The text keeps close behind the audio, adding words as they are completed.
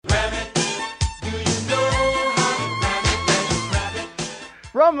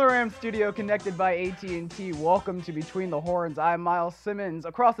From the Rams studio, connected by AT&T, welcome to Between the Horns. I'm Miles Simmons.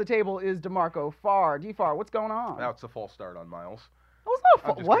 Across the table is DeMarco Farr. DeFar, what's going on? Now it's a false start on Miles. That was not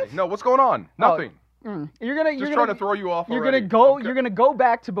I'm just what? kidding. No, what's going on? Nothing. You're trying to throw you off You're already. You're gonna go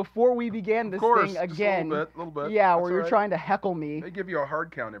back to before we began this Of course, thing just again. a little bit. Yeah, That's where you're all right. trying to heckle me. They give you a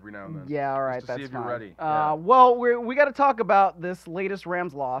hard count every now and then. Yeah, all right, just to that's see if fine. you're ready. Well, we got to talk about this latest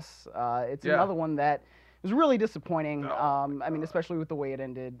Rams loss. It's Yeah. another one that was really disappointing. Oh, my I mean, especially with the way it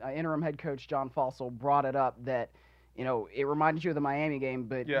ended. Interim head coach John Fossil brought it up that, you know, it reminded you of the Miami game,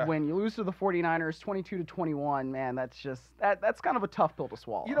 but Yeah. when you lose to the 49ers 22-21, man, that's just that's kind of a tough pill to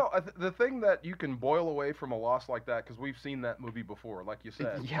swallow. You know, the thing that you can boil away from a loss like that, because we've seen that movie before, like you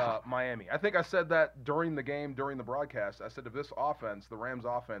said, Yeah. Miami. I think I said that during the game, during the broadcast. I said if this offense, the Rams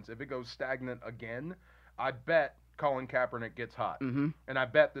offense, if it goes stagnant again, I bet Colin Kaepernick gets hot. Mm-hmm. And I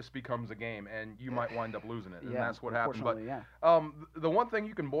bet this becomes a game, and you might wind up losing it. And Yeah, that's what happened. But unfortunately, yeah. the one thing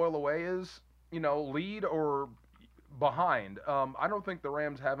you can boil away is, you know, lead or behind. I don't think the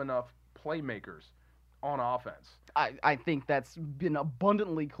Rams have enough playmakers on offense. I think that's been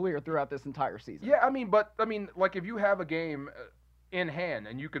abundantly clear throughout this entire season. Yeah, like if you have a game in hand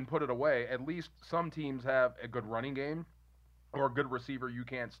and you can put it away, at least some teams have a good running game or a good receiver you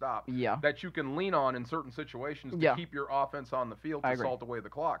can't stop. Yeah. That you can lean on in certain situations to Yeah. keep your offense on the field I to agree. salt away the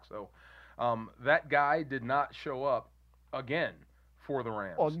clock. So that guy did not show up again for the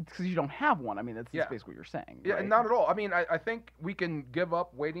Rams. Well, because you don't have one. I mean, that's Yeah. basically what you're saying. Yeah, right? not at all. I mean, I think we can give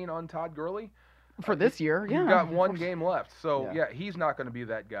up waiting on Todd Gurley. For this year, yeah. You've got of one course. game left. So, Yeah. yeah, he's not going to be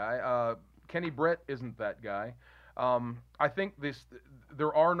that guy. Kenny Britt isn't that guy. I think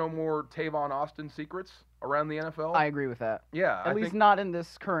there are no more Tavon Austin secrets around the NFL. I agree with that. yeah, At least not in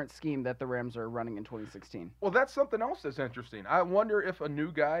this current scheme that the Rams are running in 2016. Well, that's something else that's interesting. I wonder if a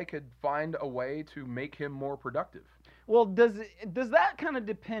new guy could find a way to make him more productive. Well, does that kind of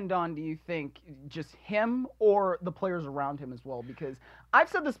depend on, do you think, just him or the players around him as well? Because I've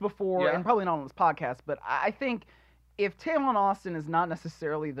said this before, Yeah. and probably not on this podcast, but I think if Tavon Austin is not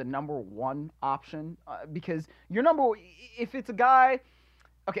necessarily the number one option, because if it's a guy,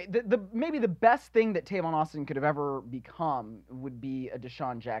 okay, maybe the best thing that Tavon Austin could have ever become would be a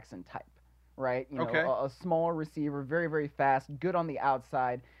Deshaun Jackson type, right? You know, Okay. a smaller receiver, very, very fast, good on the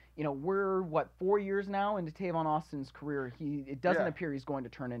outside. You know, we're 4 years now into Tavon Austin's career. It doesn't Yeah. appear he's going to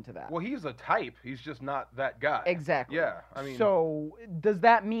turn into that. Well, he's a type. He's just not that guy. Exactly. Yeah, I mean. So does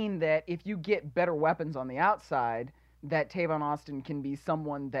that mean that if you get better weapons on the outside, that Tavon Austin can be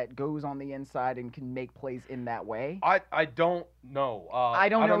someone that goes on the inside and can make plays in that way? I don't know. I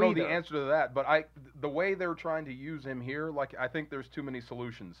don't know the either. answer to that, but the way they're trying to use him here, like I think there's too many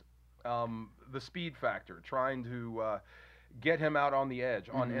solutions. The speed factor, trying to get him out on the edge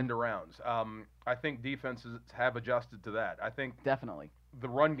on Mhm. end arounds. I think defenses have adjusted to that. I think Definitely. the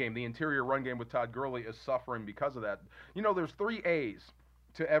run game, the interior run game with Todd Gurley is suffering because of that. You know, there's 3 A's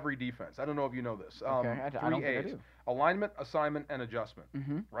to every defense. I don't know if you know this. Okay, I don't think I A's. do. Alignment, assignment, and adjustment.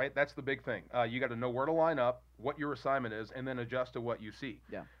 Mm-hmm. Right? That's the big thing. You got to know where to line up, what your assignment is, and then adjust to what you see.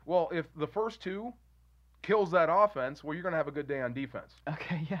 Yeah. Well, if the first 2 kills that offense, well, you're going to have a good day on defense.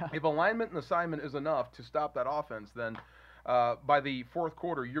 Okay, yeah. If alignment and assignment is enough to stop that offense, then by the fourth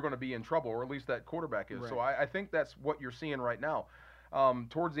quarter, you're going to be in trouble, or at least that quarterback is. Right. So I think that's what you're seeing right now.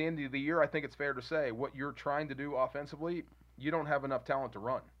 Towards the end of the year, I think it's fair to say what you're trying to do offensively, you don't have enough talent to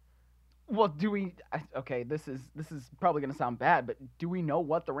run. Well, okay, this is probably going to sound bad, but do we know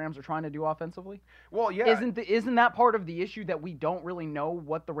what the Rams are trying to do offensively? Well, yeah. Isn't that part of the issue that we don't really know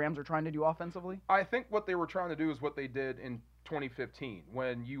what the Rams are trying to do offensively? I think what they were trying to do is what they did in 2015,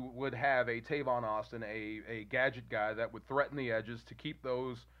 when you would have a Tavon Austin, a gadget guy that would threaten the edges to keep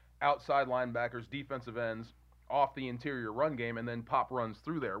those outside linebackers, defensive ends off the interior run game, and then pop runs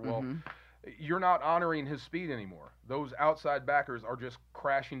through there. Well, Mhm. you're not honoring his speed anymore. Those outside backers are just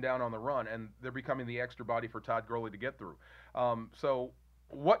crashing down on the run, and they're becoming the extra body for Todd Gurley to get through. So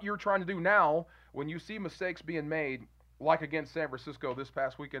what you're trying to do now, when you see mistakes being made, like against San Francisco this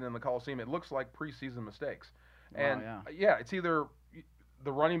past weekend in the Coliseum, it looks like preseason mistakes. And yeah. it's either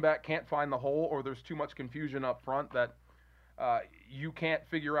the running back can't find the hole, or there's too much confusion up front that you can't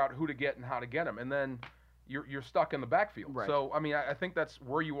figure out who to get and how to get him, and then you're stuck in the backfield. Right. So I mean, I think that's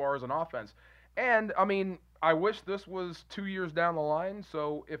where you are as an offense. And I mean, I wish this was 2 years down the line.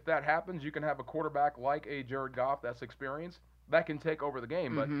 So if that happens, you can have a quarterback like a Jared Goff that's experienced that can take over the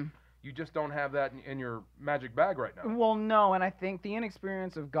game. Mhm. But You just don't have that in your magic bag right now. Well, no, and I think the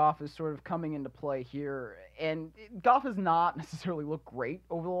inexperience of Goff is sort of coming into play here. And Goff has not necessarily looked great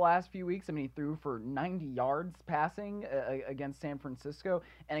over the last few weeks. I mean, he threw for 90 yards passing against San Francisco.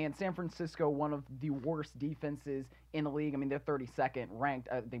 And against San Francisco, one of the worst defenses in the league. I mean, they're 32nd ranked.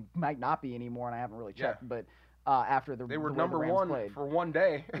 They might not be anymore, and I haven't really checked. But after they were the number Rams one played. for one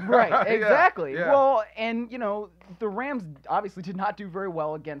day. Right, exactly. Yeah. Well, and the Rams obviously did not do very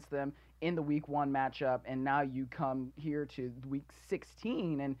well against them in the week 1 matchup, and now you come here to week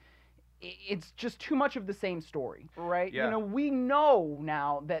 16, and it's just too much of the same story, right? Yeah. We know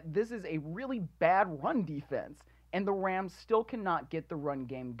now that this is a really bad run defense, and the Rams still cannot get the run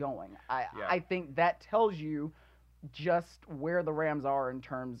game going. I think that tells you just where the Rams are in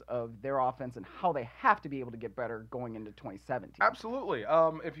terms of their offense and how they have to be able to get better going into 2017. Absolutely.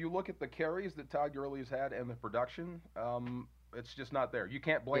 If you look at the carries that Todd Gurley's had and the production, it's just not there. You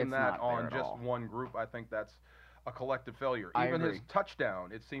can't blame that on just one group. I think that's a collective failure. Even his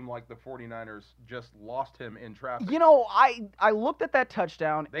touchdown, it seemed like the 49ers just lost him in traffic. I looked at that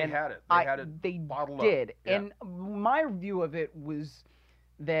touchdown. They and had it. They bottled did. up. Yeah. And my view of it was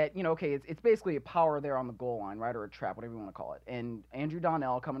that, okay, it's basically a power there on the goal line, right, or a trap, whatever you want to call it. And Andrew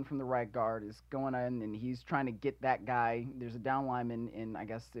Donnell, coming from the right guard, is going in, and he's trying to get that guy. There's a down lineman in, I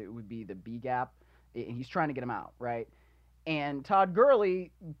guess it would be the B gap, and he's trying to get him out, right? And Todd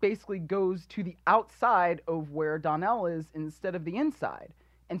Gurley basically goes to the outside of where Donnell is instead of the inside.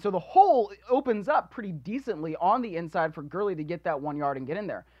 And so the hole opens up pretty decently on the inside for Gurley to get that 1 yard and get in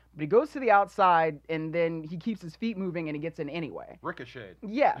there. But he goes to the outside, and then he keeps his feet moving, and he gets in anyway. Ricocheted.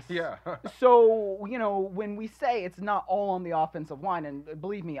 Yes. Yeah. So, when we say it's not all on the offensive line, and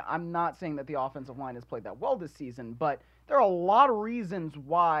believe me, I'm not saying that the offensive line has played that well this season, but there are a lot of reasons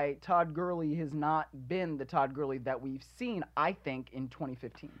why Todd Gurley has not been the Todd Gurley that we've seen, I think, in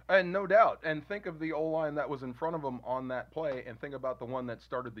 2015. And no doubt. And think of the O-line that was in front of him on that play, and think about the one that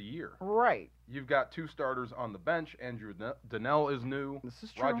started the year. Right. You've got 2 starters on the bench. Andrew Donnell is new. This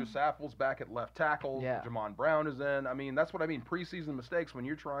is true. Roger Saffold's back at left tackle. Yeah. Jamon Brown is in. I mean, that's what I mean. Preseason mistakes when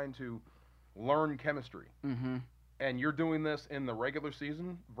you're trying to learn chemistry. Mm-hmm. And you're doing this in the regular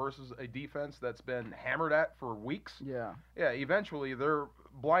season versus a defense that's been hammered at for weeks. Yeah. Yeah, eventually they're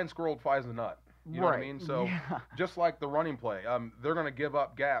blind squirreled flies the nut. You know what I mean? So just like the running play, they're going to give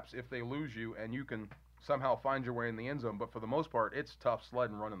up gaps if they lose you, and you can somehow find your way in the end zone. But for the most part, it's tough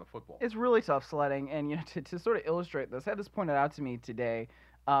sledding running the football. It's really tough sledding. And to sort of illustrate this, I had this pointed out to me today.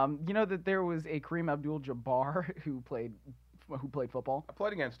 That there was a Kareem Abdul-Jabbar who played football. I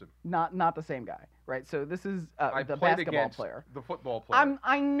played against him. Not the same guy, right? So this is the played basketball against player. The football player.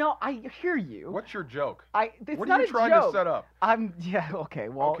 I know. I hear you. What's your joke? It's what not are you a trying joke. to set up? Okay.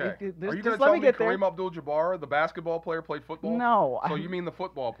 Well, okay. Are you going to just tell let me get there. Kareem Abdul-Jabbar, the basketball player, played football? No. So you mean the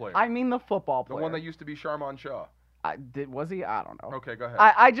football player? I mean the football player. The one that used to be Sharman Shah. Was he? I don't know. Okay, go ahead.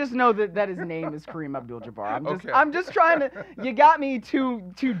 I just know that his name is Kareem Abdul-Jabbar. I'm just trying to. You got me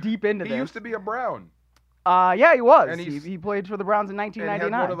too deep into this. He used to be a Brown. Yeah, he was. And he played for the Browns in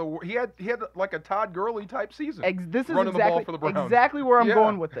 1999. He had like a Todd Gurley type season. This is running the ball for the Browns. Exactly where I'm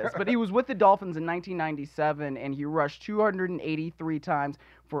going with this. But he was with the Dolphins in 1997, and he rushed 283 times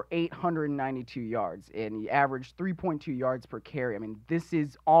for 892 yards, and he averaged 3.2 yards per carry. I mean, this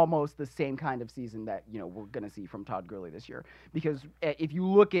is almost the same kind of season that we're going to see from Todd Gurley this year. Because if you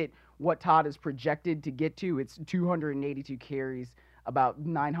look at what Todd is projected to get to, it's 282 carries, about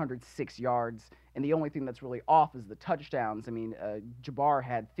 906 yards, and the only thing that's really off is the touchdowns. I mean, Jabbar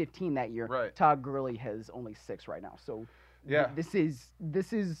had 15 that year. Right. Todd Gurley has only 6 right now. So this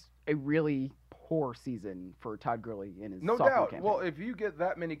is a really poor season for Todd Gurley in his sophomore campaign. Well, if you get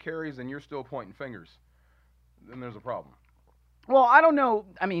that many carries and you're still pointing fingers, then there's a problem. Well, I don't know.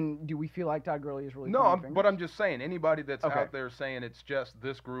 I mean, do we feel like Todd Gurley is really pointing fingers? But I'm just saying, anybody that's out there saying it's just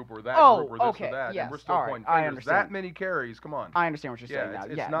this group or that group or this or that, yes. and we're still pointing fingers, I understand. That many carries, come on. I understand what you're saying now.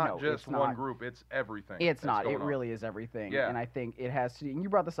 It's not just one group, it's everything. It's not. It really is everything. Yeah. And I think it has to, and you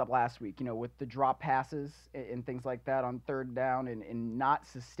brought this up last week, with the drop passes and things like that on third down and not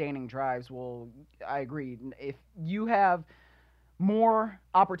sustaining drives. Well, I agree. If you have more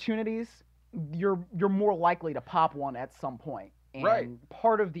opportunities, you're more likely to pop one at some point. And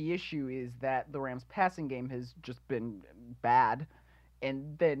part of the issue is that the Rams' passing game has just been bad.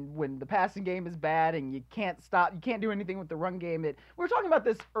 And then when the passing game is bad and you can't do anything with the run game. We were talking about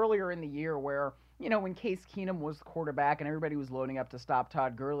this earlier in the year where, when Case Keenum was the quarterback and everybody was loading up to stop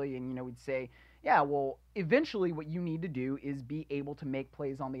Todd Gurley, and we'd say, yeah, well, eventually what you need to do is be able to make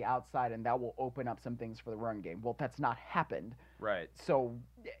plays on the outside, and that will open up some things for the run game. Well, that's not happened. Right. So,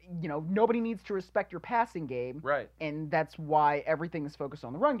 nobody needs to respect your passing game. Right. And that's why everything is focused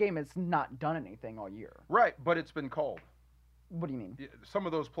on the run game. It's not done anything all year. Right, but it's been called. What do you mean? Some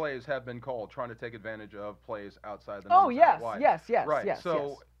of those plays have been called, trying to take advantage of plays outside the Oh, numbers yes, out wide. yes, Right. yes.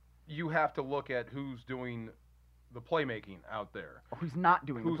 So you have to look at who's doing the playmaking out there. Or who's not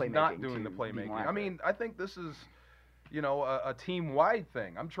doing the playmaking. Who's not doing the playmaking. I mean, I think this is, a team-wide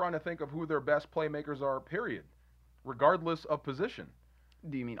thing. I'm trying to think of who their best playmakers are, period, regardless of position.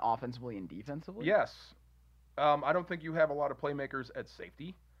 Do you mean offensively and defensively? Yes. I don't think you have a lot of playmakers at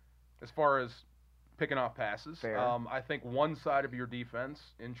safety as far as picking off passes. Fair. I think one side of your defense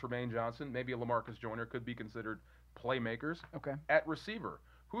in Tremaine Johnson, maybe a LaMarcus Joyner, could be considered playmakers. Okay. At receiver,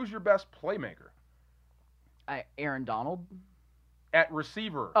 who's your best playmaker? Aaron Donald. At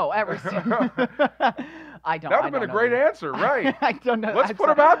receiver. Oh, at receiver. I don't. That would have been a great answer, right? I don't know. Let's put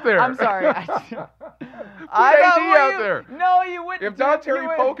him out there. I'm sorry. Put AD out there. No, you wouldn't. If Don Terry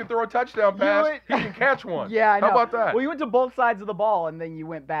Poe can throw a touchdown pass, he can catch one. Yeah, I know. How about that? Well, you went to both sides of the ball, and then you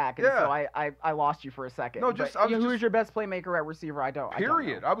went back, and so I lost you for a second. No, who's your best playmaker at receiver? I don't.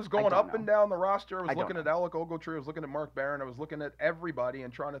 Period. I was going up and down the roster. I was looking at Alec Ogletree. I was looking at Mark Barron. I was looking at everybody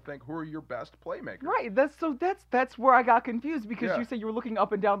and trying to think who are your best playmakers. Right. That's where I got confused because you said you were looking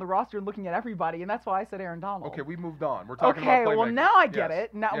up and down the roster and looking at everybody, and that's why I said Aaron Donald. Okay, we moved on. We're talking about playmakers. Okay, well now I get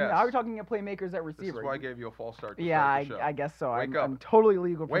it. Now we're talking about playmakers at receiver. This is why I gave you a false start. I guess so. Wake up. I'm totally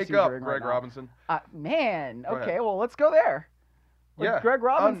legal proceduring. Wake up, right Greg now. Robinson. Man, Go okay, ahead. well let's go there. Greg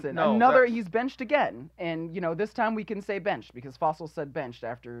Robinson, no, he's benched again, and this time we can say benched because Fossil said benched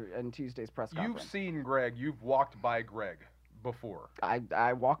in Tuesday's press conference. You've seen Greg. You've walked by Greg before.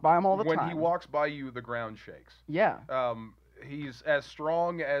 I walk by him all the time. When he walks by you, the ground shakes. Yeah. He's as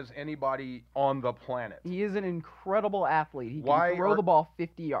strong as anybody on the planet. He is an incredible athlete. He can throw the ball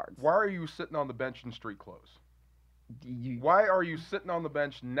 50 yards. Why are you sitting on the bench in street clothes? Why are you sitting on the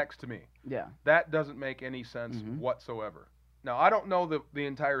bench next to me? Yeah. That doesn't make any sense whatsoever. Now, I don't know the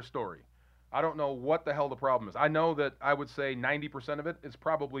entire story. I don't know what the hell the problem is. I know that I would say 90% of it is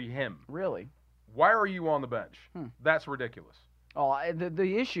probably him. Really? Why are you on the bench? That's ridiculous. Oh,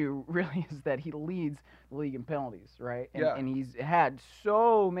 the issue really is that he leads the league in penalties, right? And he's had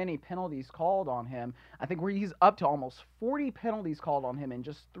so many penalties called on him. I think he's up to almost 40 penalties called on him in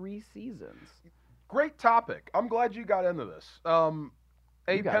just 3 seasons. Great topic. I'm glad you got into this.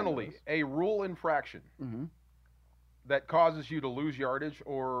 A penalty, a rule infraction that causes you to lose yardage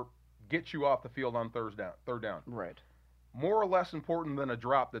or get you off the field on third down. Right. More or less important than a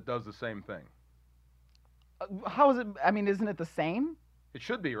drop that does the same thing. How is it? I mean, isn't it the same? It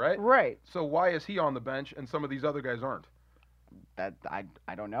should be, right? Right. So why is he on the bench and some of these other guys aren't? That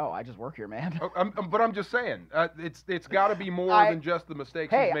I don't know. I just work here, man. But I'm just saying, it's got to be more than just the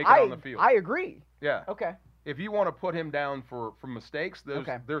mistakes he's making on the field. I agree. Yeah. Okay. If you want to put him down for mistakes,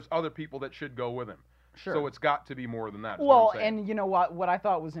 there's other people that should go with him. Sure. So it's got to be more than that. Well, and you know what I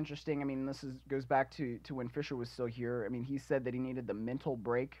thought was interesting, I mean, goes back to when Fisher was still here. I mean, he said that he needed the mental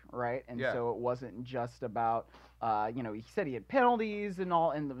break, right? And so it wasn't just about, he said he had penalties and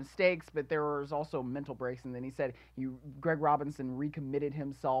the mistakes, but there was also mental breaks. And then he said Greg Robinson recommitted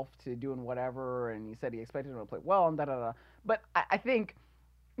himself to doing whatever, and he said he expected him to play well and da-da-da. But I think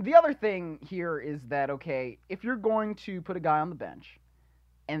the other thing here is that, okay, if you're going to put a guy on the bench,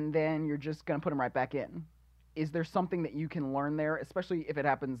 and then you're just going to put him right back in, is there something that you can learn there, especially if it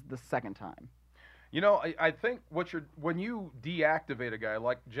happens the second time? I think when you deactivate a guy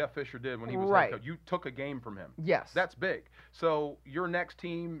like Jeff Fisher did when he was head coach, you took a game from him. Yes. That's big. So your next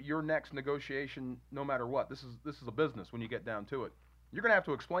team, your next negotiation, no matter what, this is a business when you get down to it. You're going to have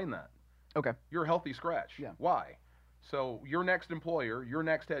to explain that. Okay. You're a healthy scratch. Yeah. Why? So your next employer, your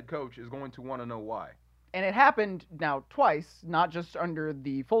next head coach is going to want to know why. And it happened now twice, not just under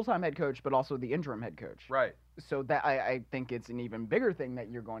the full-time head coach, but also the interim head coach. Right. So that I think it's an even bigger thing that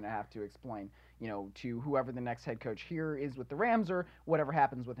you're going to have to explain, to whoever the next head coach here is with the Rams or whatever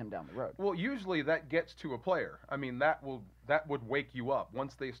happens with him down the road. Well, usually that gets to a player. I mean, that would wake you up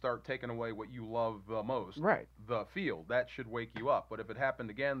once they start taking away what you love the most. Right. The field. That should wake you up. But if it happened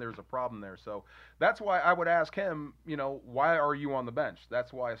again, there's a problem there. So that's why I would ask him, why are you on the bench?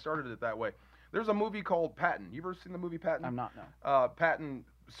 That's why I started it that way. There's a movie called Patton. You ever seen the movie Patton? I'm not, no. Patton,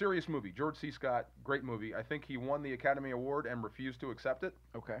 serious movie. George C. Scott, great movie. I think he won the Academy Award and refused to accept it.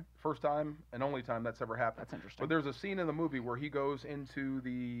 Okay. First time and only time that's ever happened. That's interesting. But there's a scene in the movie where he goes into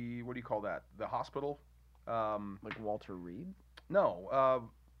the, what do you call that? The hospital. Like Walter Reed? No.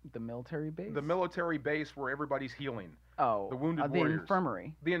 The military base. The military base where everybody's healing. Oh, The Wounded the Warriors.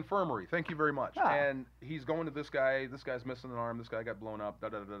 infirmary. The infirmary. Thank you very much. Ah. And he's going to this guy. This guy's missing an arm. This guy got blown up. Da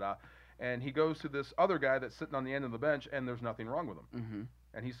da da da. And he goes to this other guy that's sitting on the end of the bench, and there's nothing wrong with him. Mm-hmm.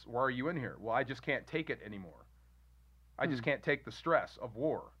 And he's, why are you in here? Well, I just can't take it anymore. I just Hmm. can't take the stress of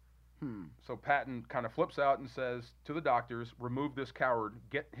war. So Patton kind of flips out and says to the doctors, remove this coward,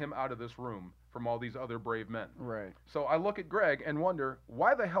 get him out of this room from all these other brave men. Right. So I look at Greg and wonder,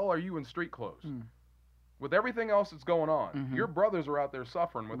 why the hell are you in street clothes? With everything else that's going on, Mhm. your brothers are out there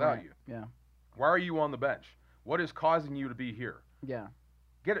suffering without Right. you. Yeah. Why are you on the bench? What is causing you to be here? Yeah.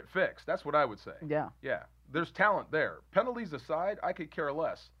 Get it fixed. That's what I would say. Yeah. Yeah. There's talent there. Penalties aside, I could care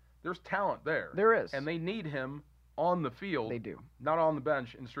less. There's talent there. There is. And they need him on the field, They do. not on the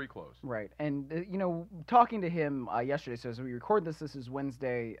bench in street clothes. Right. And, talking to him yesterday, so as we record this is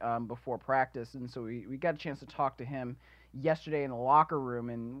Wednesday before practice. And so we got a chance to talk to him yesterday in the locker room.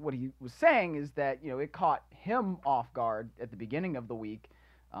 And what he was saying is that, it caught him off guard at the beginning of the week.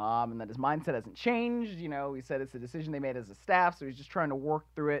 And that his mindset hasn't changed. He said it's a decision they made as a staff, so he's just trying to work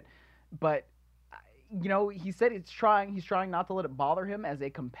through it. But, he said he's trying not to let it bother him as a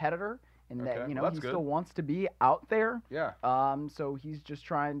competitor. And that, Okay, well, that's he good. still wants to be out there. Yeah. So he's just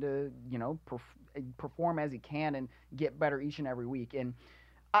trying to, perform as he can and get better each and every week. And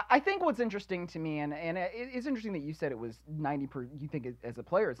I think what's interesting to me, and it's interesting that you said it was 90%. You think as a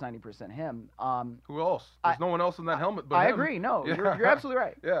player it's 90% him. Who else? There's no one else in that helmet but I him. agree. No, Yeah. you're absolutely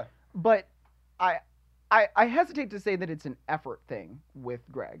right. Yeah. But I hesitate to say that it's an effort thing with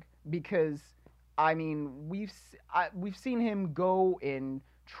Greg because we've seen him go and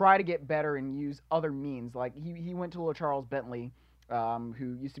try to get better and use other means. Like he went to LaCharles Bentley,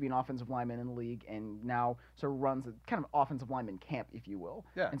 who used to be an offensive lineman in the league and now sort of runs a kind of offensive lineman camp, if you will.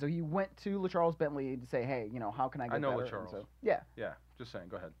 Yeah. And so he went to LaCharles Bentley to say, hey, how can I get I know better? And LaCharles. so, yeah. Yeah. Just saying.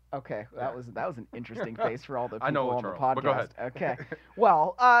 Go ahead. Okay, that was an interesting face for all the people I know on the LaCharles, podcast. but go ahead. Okay,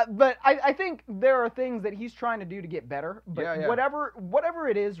 well, but I think there are things that he's trying to do to get better. But Yeah. whatever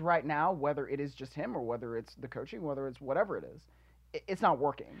it is right now, whether it is just him or whether it's the coaching, whether it's whatever it is, it's not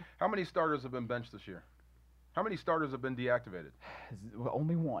working. How many starters have been benched this year? How many starters have been deactivated?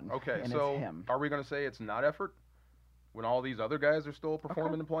 Only one. Okay, and so it's him. are we going to say it's not effort when all these other guys are still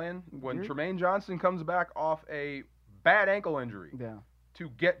performing and playing? When You're- Tremaine Johnson comes back off a bad ankle injury Yeah, to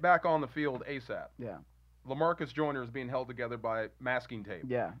get back on the field ASAP. yeah, Lamarcus Joyner is being held together by masking tape.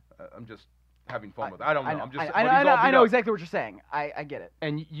 yeah. I'm just having fun with it. I don't know. I'm just. I but he's all I beat know up. exactly what you're saying. I get it.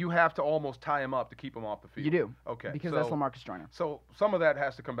 And you have to almost tie him up to keep him off the field. You do. Okay. Because so, that's Lamarcus Joyner. So some of that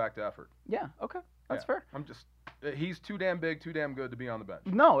has to come back to effort. Yeah. Okay. That's Yeah. fair. I'm just. He's too damn big, too damn good to be on the bench.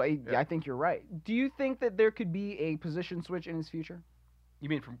 No, Yeah. I think you're right. Do you think that there could be a position switch in his future? You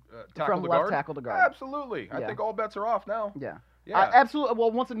mean from tackle From to left guard? tackle to guard. Absolutely. I Yeah. think all bets are off now. Yeah. Yeah. Absolutely.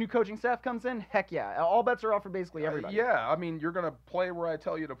 Well, once a new coaching staff comes in, heck yeah. All bets are off for basically everybody. Yeah, I mean, you're going to play where I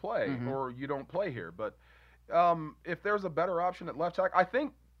tell you to play, Mhm. or you don't play here. But if there's a better option at left tackle, I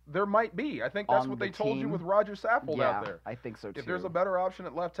think there might be. I think that's On what the they told you team? with Roger Saffold Yeah, out there. I think so too. If there's a better option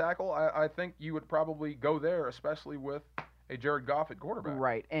at left tackle, I think you would probably go there, especially with a Jared Goff at quarterback.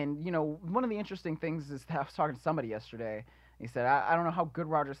 Right. And, one of the interesting things is that I was talking to somebody yesterday. He said, I don't know how good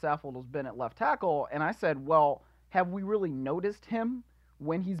Roger Saffold has been at left tackle. And I said, well, have we really noticed him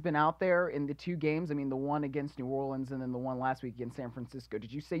when he's been out there in the two games? I mean, the one against New Orleans and then the one last week against San Francisco.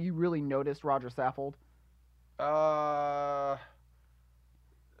 Did you say you really noticed Roger Saffold?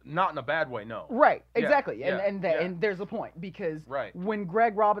 Not in a bad way, no. Right, Yeah, exactly. yeah, And there's a point because Right. when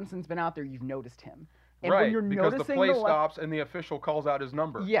Greg Robinson's been out there, you've noticed him. And right, when you're because the noticing play the left, stops and the official calls out his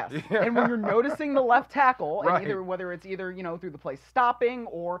number. yes, and when you're noticing the left tackle, Right. and whether it's either through the play stopping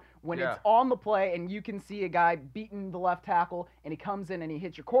or when Yeah. it's on the play and you can see a guy beating the left tackle and he comes in and he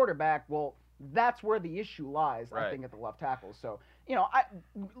hits your quarterback, well, that's where the issue lies, I Right. think, at the left tackle. So Roger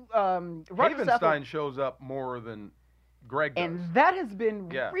Havenstein Saffold, shows up more than Greg does. and that has been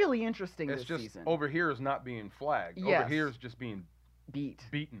Yeah. really interesting It's this just season. over here is not being flagged. Yes. Over here is just being Beat,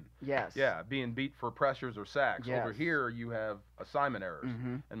 beaten. yes, Yeah, being beat for pressures or sacks. Over Yes. here, you have assignment errors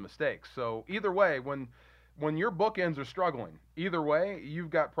Mhm. and mistakes. So either way, when your bookends are struggling, either way, you've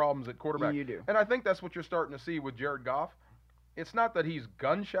got problems at quarterback. You do. And I think that's what you're starting to see with Jared Goff. It's not that he's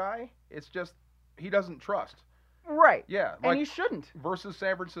gun shy. It's just he doesn't trust. Right, Yeah, and like you shouldn't. versus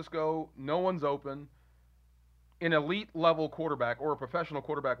San Francisco, no one's open. An elite level quarterback or a professional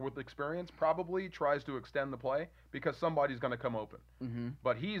quarterback with experience probably tries to extend the play because somebody's going to come open. Mm-hmm.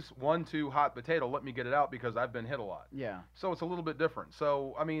 But he's 1-2 hot potato. Let me get it out because I've been hit a lot. Yeah. So it's a little bit different.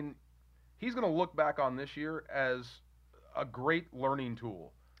 So I mean, he's going to look back on this year as a great learning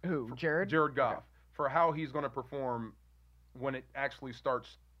tool. Who? Jared? Jared Goff Okay. for how he's going to perform when it actually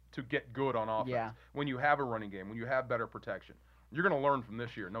starts to get good on offense. Yeah. When you have a running game, when you have better protection, you're going to learn from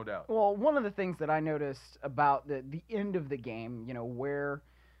this year, no doubt. Well, one of the things that I noticed about the end of the game, where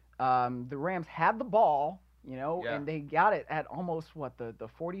the Rams had the ball, Yeah. and they got it at almost the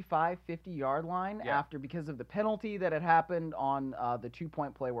 45, 50-yard line Yeah. after because of the penalty that had happened on the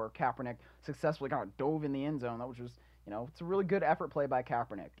 2-point play where Kaepernick successfully kind of dove in the end zone. That was just, it's a really good effort play by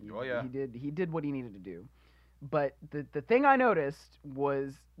Kaepernick. Oh, yeah. He did what he needed to do. But the thing I noticed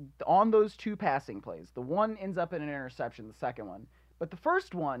was on those two passing plays, the one ends up in an interception, the second one. But the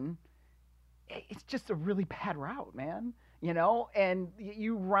first one, it's just a really bad route, man. And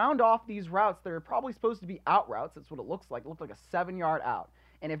you round off these routes. They're probably supposed to be out routes. That's what it looks like. It looked like a 7-yard out.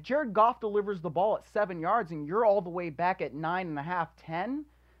 And if Jared Goff delivers the ball at 7 yards and you're all the way back at 9.5, 10,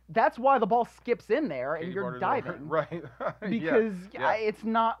 that's why the ball skips in there and you're diving. Right. Because Yeah. it's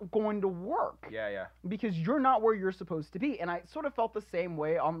not going to work. Yeah. Because you're not where you're supposed to be. And I sort of felt the same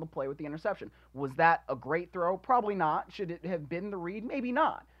way on the play with the interception. Was that a great throw? Probably not. Should it have been the read? Maybe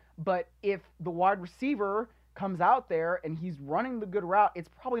not. But if the wide receiver comes out there and he's running the good route, it's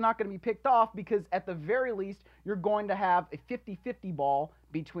probably not going to be picked off because at the very least, you're going to have a 50-50 ball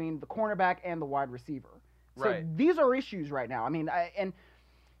between the cornerback and the wide receiver. Right. So these are issues right now. I mean,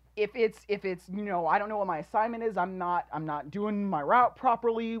 if it's I don't know what my assignment is, I'm not doing my route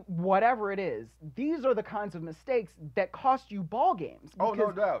properly, whatever it is, these are the kinds of mistakes that cost you ball games. Oh,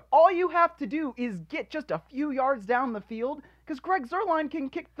 no doubt. All you have to do is get just a few yards down the field because Greg Zuerlein can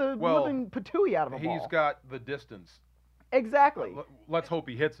kick the living patooey out of a ball. He's got the distance. Exactly. Let's hope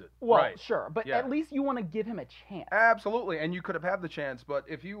he hits it. Well, right. Sure, but Yeah. at least you want to give him a chance. Absolutely, and you could have had the chance, but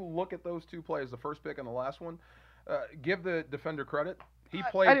if you look at those two plays, the first pick and the last one, give the defender credit. He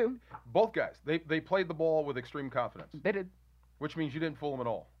played. I do. Both guys. They played the ball with extreme confidence, They did. which means you didn't fool them at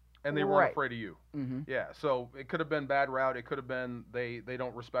all, and they weren't Right. afraid of you. Mm-hmm. Yeah. So it could have been bad route. It could have been they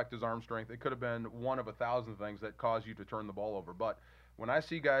don't respect his arm strength. It could have been one of 1,000 things that cause you to turn the ball over. But when I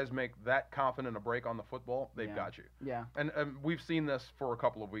see guys make that confident a break on the football, they've got you. Yeah, And we've seen this for a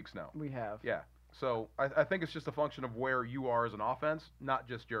couple of weeks now. we have. Yeah. So I think it's just a function of where you are as an offense, not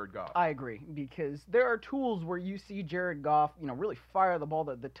just Jared Goff. I agree because there are tools where you see Jared Goff, really fire the ball.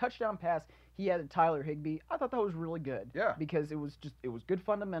 The touchdown pass he had to Tyler Higbee, I thought that was really good. Yeah. Because it was good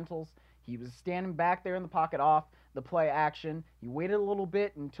fundamentals. He was standing back there in the pocket off the play action. He waited a little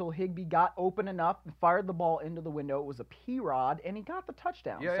bit until Higbee got open enough and fired the ball into the window. It was a P-Rod, and he got the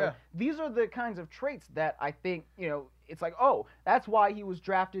touchdown. Yeah, so yeah. these are the kinds of traits that I think, it's like, oh, that's why he was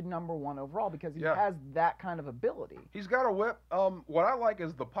drafted number 1 overall, because he Yeah. has that kind of ability. He's got a whip. What I like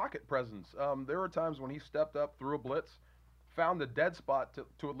is the pocket presence. There were times when he stepped up, threw a blitz, found the dead spot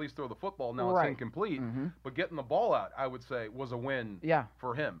to at least throw the football. Now Right. it's incomplete, Mm-hmm. but getting the ball out, I would say, was a win Yeah.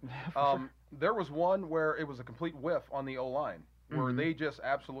 for him. For sure. There was one where it was a complete whiff on the O-line, where Mhm. they just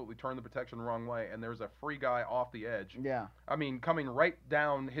absolutely turned the protection the wrong way, and there's a free guy off the edge. Yeah. I mean, coming right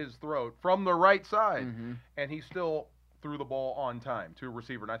down his throat from the right side, Mhm. and he still threw the ball on time to a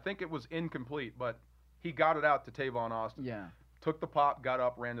receiver. And I think it was incomplete, but he got it out to Tavon Austin. Yeah. Took the pop, got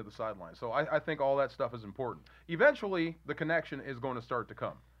up, ran to the sideline. So I think all that stuff is important. Eventually, the connection is going to start to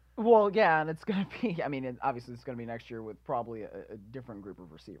come. Well, yeah, and it's going to be, obviously it's going to be next year with probably a different group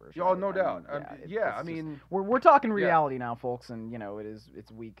of receivers. Oh, right? no doubt. It's just- we're talking reality now, folks, and,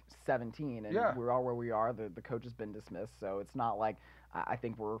 it's week 17, and Yeah. we're all where we are. The coach has been dismissed, so it's not like I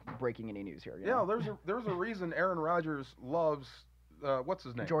think we're breaking any news here. Yeah, there's a reason Aaron Rodgers loves, what's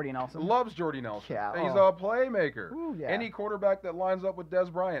his name? Jordy Nelson. Loves Jordy Nelson. Yeah, He's oh. a playmaker. Ooh, yeah. Any quarterback that lines up with Des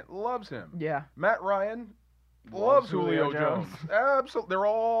Bryant loves him. Yeah. Matt Ryan loves Julio Jones. Absolutely. They're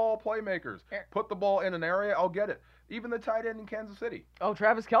all playmakers. Put the ball in an area, I'll get it. Even the tight end in Kansas City. Oh,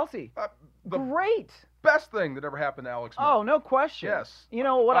 Travis Kelce. The Great. best thing that ever happened to Alex Smith. Oh, no question. Yes. You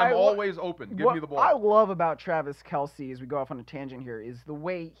know what I'm always open. Give what me the ball. I love about Travis Kelce, as we go off on a tangent here, is the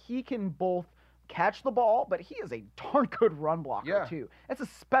way he can both catch the ball, but he is a darn good run blocker Yeah. too. That's a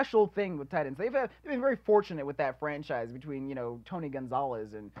special thing with tight ends. They've been very fortunate with that franchise between Tony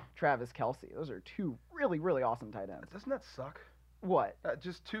Gonzalez and Travis Kelce. Those are two really, really awesome tight ends. Doesn't that suck? What?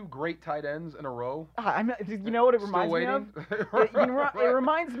 Just two great tight ends in a row. You know what it reminds Still me waiting. of? It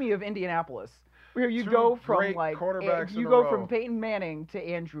reminds me of Indianapolis, where you Two go from great like quarterbacks you in a go row. from Peyton Manning to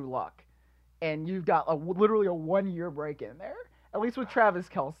Andrew Luck, and you've got literally a 1-year break in there. At least with Travis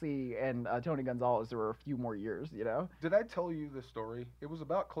Kelsey and Tony Gonzalez, there were a few more years. You know. Did I tell you this story? It was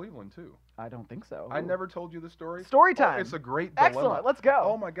about Cleveland too. I don't think so. I never told you the story. Story Oh, time. it's a great dilemma. Excellent. Let's go.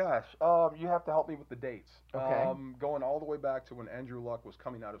 Oh my gosh. You have to help me with the dates. Okay. Going all the way back to when Andrew Luck was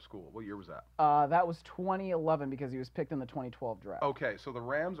coming out of school. What year was that? That was 2011 because he was picked in the 2012 draft. Okay, so the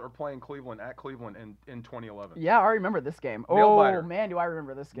Rams are playing Cleveland at Cleveland in 2011. Yeah, I remember this game. Nail Oh biter. man, do I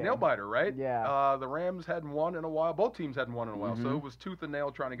remember this game? Nail biter, right? Yeah. The Rams hadn't won in a while. Both teams hadn't won in a while, so Mhm. it was tooth and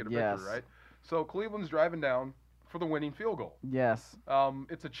nail trying to get a Yes. victory, right? So Cleveland's driving down for the winning field goal. Yes.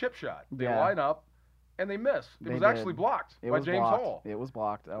 It's a chip shot. They Yeah. line up, and they miss. It They was did. actually blocked It by was James blocked. Hall. It was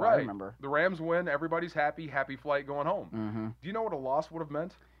blocked. Oh, Right. I remember. The Rams win. Everybody's happy. Happy flight going home. Mm-hmm. Do you know what a loss would have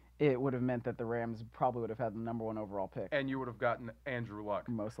meant? It would have meant that the Rams probably would have had the number 1 overall pick. And you would have gotten Andrew Luck.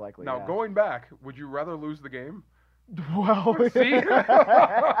 Most likely. Now, yeah. going back, would you rather lose the game? Well, See?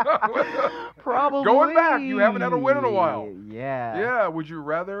 probably. Going back, you haven't had a win in a while. Yeah. Yeah, would you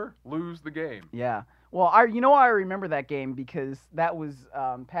rather lose the game? Yeah. Well, I remember that game because that was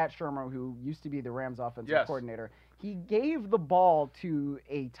Pat Shurmur, who used to be the Rams offensive Yes. coordinator. He gave the ball to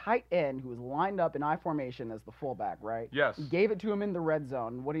a tight end who was lined up in I formation as the fullback, right? Yes. He gave it to him in the red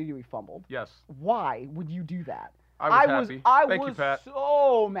zone. What did he do? He fumbled. Yes. Why would you do that? I was happy. I Thank was you, Pat.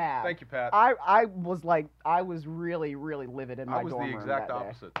 so mad. Thank you, Pat. I was really, really livid in my I was dorm the room exact that day.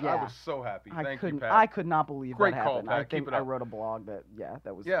 opposite. Yeah. I was so happy. I Thank couldn't. you, Pat. I could not believe Great that call, happened. Pat. I think Keep it I up. wrote a blog that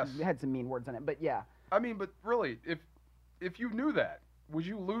that was Yes. had some mean words in it, but yeah. I mean, but really, if you knew that, would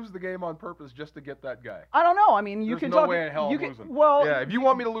you lose the game on purpose just to get that guy? I don't know. I mean, you There's can no talk. way in hell you I'm can, losing. Well, Yeah, if you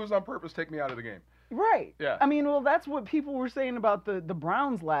want me to lose on purpose, take me out of the game. right. Yeah. I mean, well, that's what people were saying about the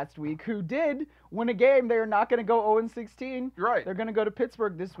Browns last week, who did win a game. They're not going to go 0-16. You're right. They're going to go to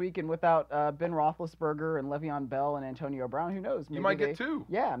Pittsburgh this week, and without Ben Roethlisberger and Le'Veon Bell and Antonio Brown, who knows? Maybe You might they, get two.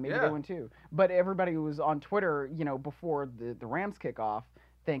 Yeah, maybe Yeah. they win two. But everybody was on Twitter, before the Rams kickoff,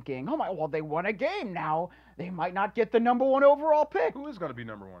 thinking, oh my, well, they won a game now. They might not get the number 1 overall pick. Who is going to be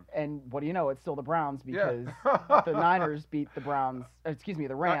number 1? And what do you know? It's still the Browns Yeah. because the Niners beat the Rams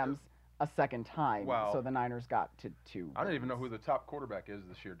a second time. Wow. So the Niners got to 2. I don't even know who the top quarterback is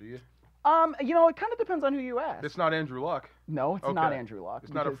this year, do you? It kind of depends on who you ask. It's not Andrew Luck. No, it's not Okay. Andrew Luck.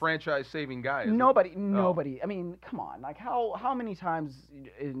 It's not a because franchise-saving guy, is it? Nobody. I mean, come on. Like, how many times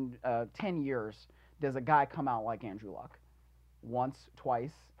in 10 years does a guy come out like Andrew Luck? Once,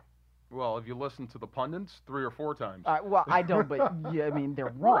 twice? Well, if you listen to the pundits, 3 or 4 times. Well, I don't, but yeah, I mean,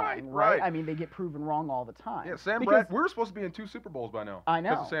 they're wrong, Right, right? right. I mean, they get proven wrong all the time. Yeah, Sam Because- Bradford. We're supposed to be in 2 Super Bowls by now. I know.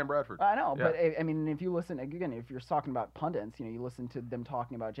 Because of Sam Bradford. I know, Yeah. but I mean, if you listen again, if you're talking about pundits, you listen to them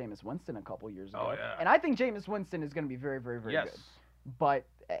talking about Jameis Winston a couple years ago. Oh, yeah. And I think Jameis Winston is going to be very, very, very Yes. good. But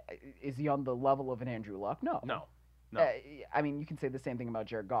is he on the level of an Andrew Luck? No. No. No. I mean, you can say the same thing about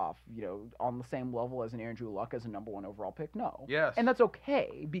Jared Goff. On the same level as an Andrew Luck as a number 1 overall pick. No. Yes. And that's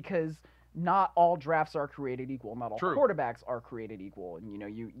okay because not all drafts are created equal. Not all True. quarterbacks are created equal. And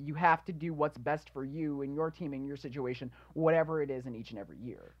you have to do what's best for you and your team and your situation, whatever it is in each and every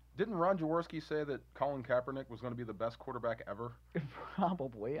year. Didn't Ron Jaworski say that Colin Kaepernick was going to be the best quarterback ever?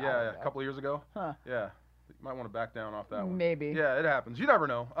 Probably. I Yeah, don't a know. couple of years ago. Huh. Yeah. You might want to back down off that one. Maybe. Yeah, it happens. You never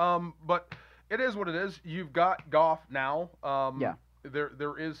know. But it is what it is. You've got Goff now. Yeah.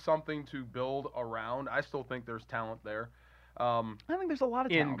 There is something to build around. I still think there's talent there. I think there's a lot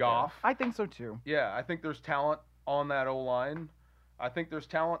of In talent there. Goff. I think so too. Yeah, I think there's talent on that O-line. I think there's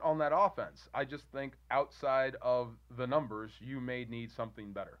talent on that offense. I just think outside of the numbers, you may need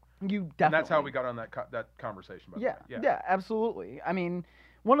something better. You definitely. And that's how we got on that conversation. By the Yeah, way. yeah, absolutely. I mean,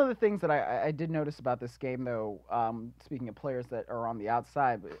 one of the things that I did notice about this game, though, speaking of players that are on the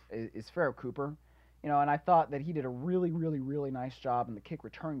outside, is Pharaoh Cooper. And I thought that he did a really, really, really nice job in the kick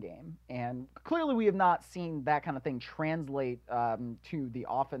return game. And clearly we have not seen that kind of thing translate to the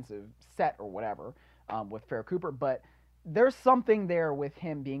offensive set or whatever with Pharaoh Cooper. But there's something there with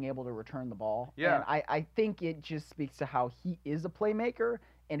him being able to return the ball. Yeah. And I think it just speaks to how he is a playmaker.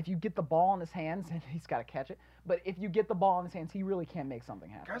 And if you get the ball in his hands, and he's got to catch it, but if you get the ball in his hands, he really can make something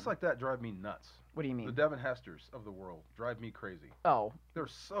happen. Guys like that drive me nuts. What do you mean? The Devin Hesters of the world drive me crazy. Oh, They're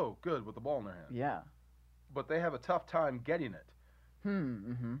so good with the ball in their hand. yeah. But they have a tough time getting it.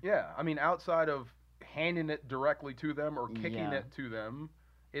 Mm-hmm. Yeah, I mean, outside of handing it directly to them or kicking Yeah. it to them,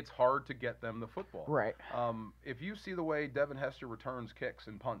 it's hard to get them the football. Right. If you see the way Devin Hester returns kicks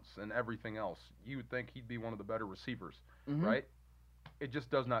and punts and everything else, you would think he'd be one of the better receivers, Mhm. right? It just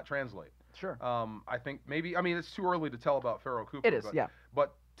does not translate. Sure. I think it's too early to tell about Pharaoh Cooper. It is, but, yeah.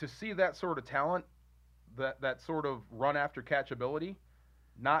 But to see that sort of talent, that sort of run after catch ability,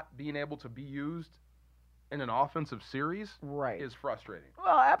 not being able to be used in an offensive series Right. is frustrating.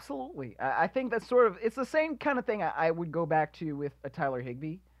 Well, absolutely. I think that's sort of it's the same kind of thing I would go back to with a Tyler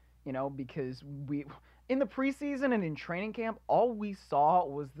Higbee, because we in the preseason and in training camp, all we saw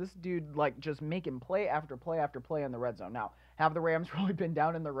was this dude like just making play after play after play in the red zone. Now, have the Rams really been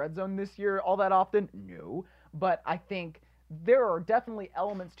down in the red zone this year all that often? No, but I think there are definitely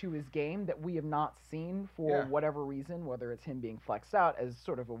elements to his game that we have not seen for Yeah. whatever reason, whether it's him being flexed out as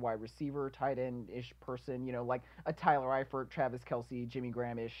sort of a wide receiver, tight end ish person, like a Tyler Eifert, Travis Kelsey, Jimmy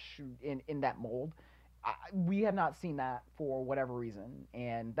Graham ish in that mold. We have not seen that for whatever reason.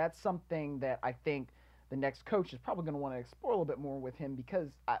 And that's something that I think the next coach is probably going to want to explore a little bit more with him because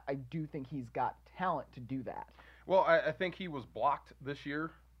I do think he's got talent to do that. Well, I think he was blocked this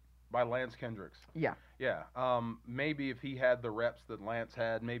year by Lance Kendricks. Yeah. Yeah. Maybe if he had the reps that Lance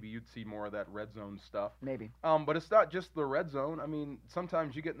had, maybe you'd see more of that red zone stuff. Maybe. But it's not just the red zone. I mean,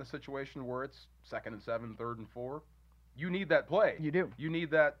 sometimes you get in a situation where it's 2nd and 7, 3rd and 4. You need that play. You do. You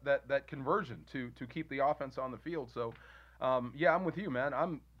need that conversion to keep the offense on the field. So, yeah, I'm with you, man.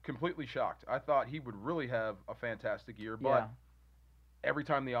 I'm completely shocked. I thought he would really have a fantastic year, but Yeah. every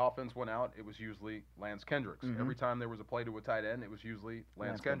time the offense went out, it was usually Lance Kendricks. Mhm. Every time there was a play to a tight end, it was usually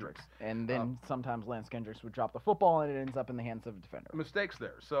Lance Kendricks. And then sometimes Lance Kendricks would drop the football and it ends up in the hands of a defender. Mistakes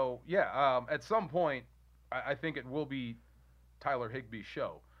there. So, yeah, at some point, I think it will be Tyler Higbee's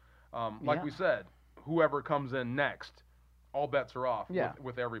show. Like Yeah. we said, whoever comes in next, all bets are off Yeah.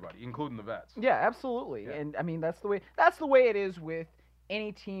 with everybody, including the vets. Yeah, absolutely. Yeah. And I mean that's the way it is with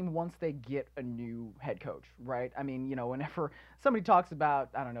any team once they get a new head coach, right? I mean, whenever somebody talks about,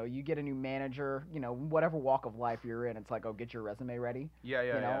 I don't know, you get a new manager, whatever walk of life you're in, it's like, oh, get your resume ready. Yeah,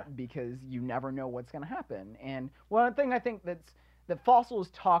 yeah. Because you never know what's going to happen. And one thing I think that Fossil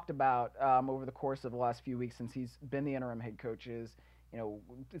has talked about over the course of the last few weeks since he's been the interim head coach is,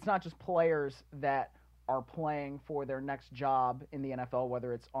 it's not just players that are playing for their next job in the NFL,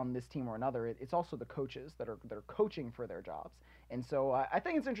 whether it's on this team or another. It's also the coaches that are coaching for their jobs. And so I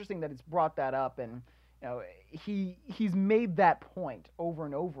think it's interesting that it's brought that up, and he's made that point over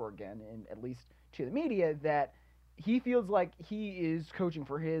and over again, and at least to the media, that he feels like he is coaching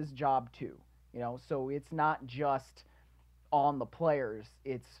for his job too. So it's not just on the players,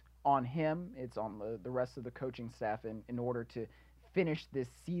 it's on him, it's on the rest of the coaching staff in order to finish this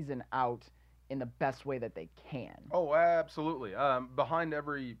season out in the best way that they can. Oh, absolutely. Behind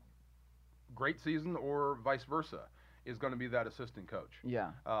every great season or vice versa is going to be that assistant coach.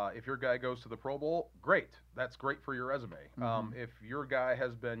 Yeah. If your guy goes to the Pro Bowl, great. That's great for your resume. Mhm. If your guy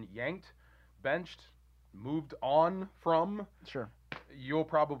has been yanked, benched, moved on from, Sure. you'll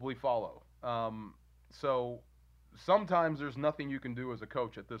probably follow. So sometimes there's nothing you can do as a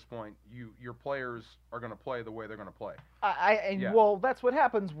coach at this point. Your players are going to play the way they're going to play. Yeah. Well, that's what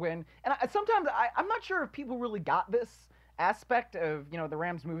happens when, and sometimes I'm not sure if people really got this aspect of the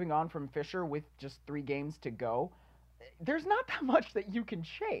Rams moving on from Fisher with just 3 games to go. There's not that much that you can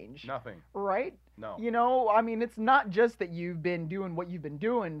change. Nothing. Right? No. I mean, it's not just that you've been doing what you've been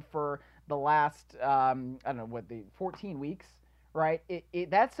doing for the last, I don't know, the 14 weeks, right?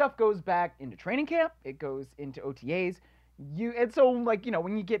 That stuff goes back into training camp. It goes into OTAs. And so,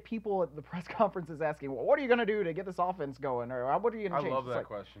 when you get people at the press conferences asking, well, what are you going to do to get this offense going? Or what are you going to change? I love It's that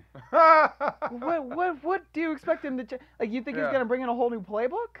question. what do you expect him to change? You think he's Yeah. going to bring in a whole new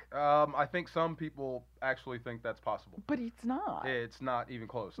playbook? I think some people actually think that's possible. But it's not. It's not even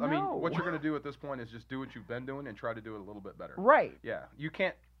close. I mean, No. what you're going to do at this point is just do what you've been doing and try to do it a little bit better. Right. Yeah. You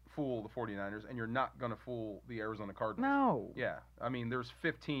can't fool the 49ers, and you're not going to fool the Arizona Cardinals. No. Yeah. I mean, there's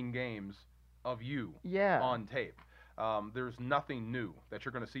 15 games of you Yeah. on tape. There's nothing new that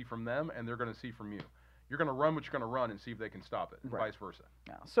you're going to see from them, and they're going to see from you. You're going to run what you're going to run and see if they can stop it, and Right. vice versa.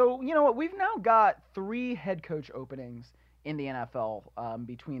 Yeah. So, you know what? We've now got 3 head coach openings in the NFL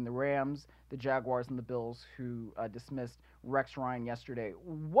between the Rams, the Jaguars, and the Bills, who dismissed Rex Ryan yesterday.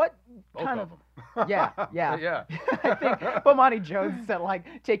 What Both kind of of... them. Yeah. Yeah. I think Bomani Jones said,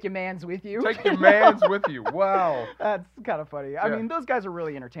 take your mans with you. Take your mans with you. Wow. That's kind of funny. I Yeah. mean, those guys are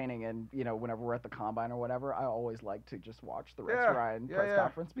really entertaining, and whenever we're at the combine or whatever, I always like to just watch the Rex Yeah, Ryan yeah, press yeah.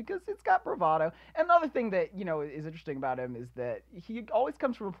 conference because it's got bravado. Another thing that is interesting about him is that he always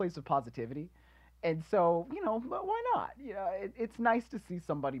comes from a place of positivity, and so but why not? It's nice to see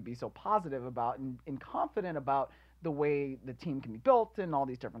somebody be so positive about and confident about the way the team can be built and all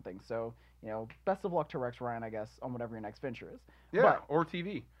these different things. So best of luck to Rex Ryan, I guess, on whatever your next venture is. Yeah, But- or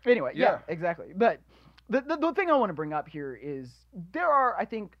TV. Anyway, yeah, Yeah. exactly. But the thing I want to bring up here is there are, I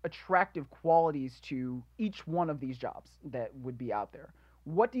think, attractive qualities to each one of these jobs that would be out there.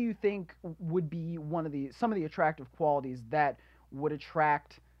 What do you think would be some of the attractive qualities that would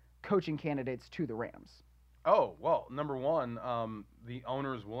attract coaching candidates to the Rams? Oh, well, number one, the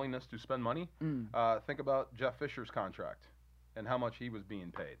owner's willingness to spend money. Mm. Think about Jeff Fisher's contract and how much he was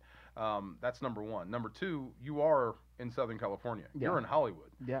being paid. That's number one. Number two, you are in Southern California. Yeah. You're in Hollywood.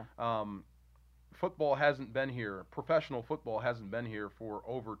 Yeah. Football hasn't been here, professional football hasn't been here for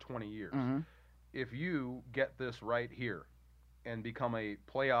over 20 years. Mm-hmm. If you get this right here and become a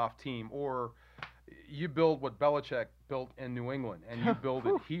playoff team, or you build what Belichick built in New England and you build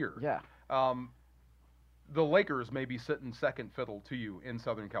it here, Yeah. the Lakers may be sitting second fiddle to you in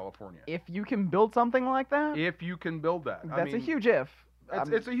Southern California. If you can build something like that, If you can build that. that's a huge if.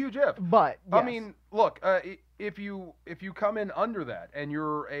 It's a huge if. But yes. I mean, look, if you come in under that and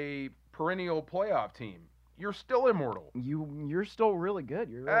you're a perennial playoff team, you're still immortal. you're still really good.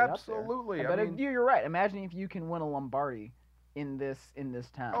 You're really Absolutely. Up there. I But mean, you're right. Imagine if you can win a Lombardi in this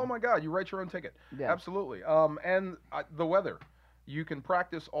town. oh my God, you write your own ticket. Yeah. Absolutely. And the weather, you can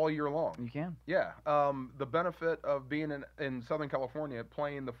practice all year long. You can. Yeah. The benefit of being in Southern California,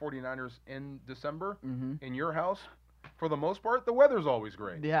 playing the 49ers in December Mm-hmm. in your house, for the most part, the weather's always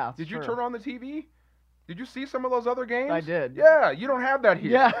great. Yeah. it's Did you true. turn on the TV? Did you see some of those other games? I did. Yeah, you don't have that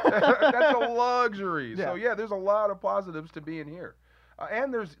here. Yeah. That's a luxury. Yeah. So yeah, there's a lot of positives to being here,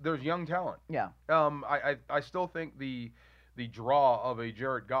 and there's young talent. Yeah. I still think the draw of a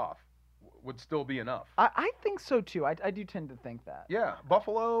Jared Goff would still be enough. I think so too. I do tend to think that. Yeah,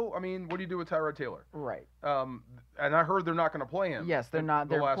 Buffalo. I mean, what do you do with Tyrod Taylor? Right. And I heard they're not going to play him. Yes, they're not.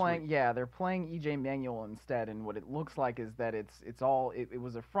 the They're last playing. week. Yeah, they're playing EJ Manuel instead. And what it looks like is that it's all. It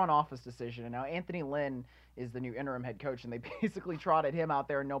was a front office decision. And now Anthony Lynn is the new interim head coach, and they basically trotted him out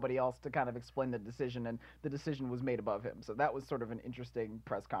there and nobody else to kind of explain the decision. And the decision was made above him. So that was sort of an interesting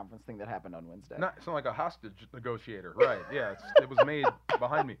press conference thing that happened on Wednesday. It's not like a hostage negotiator, right? Yeah, it was made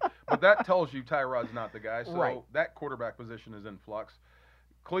behind me. But that tells you Tyrod's not the guy. So Right. that quarterback position is in flux.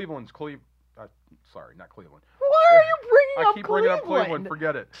 Sorry, not Cleveland. Why are you bringing I up keep Cleveland? bringing up Cleveland.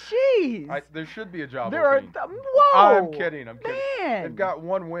 Forget it. Jeez. There should be a job there are. opening. Whoa. I'm kidding. Man. They've got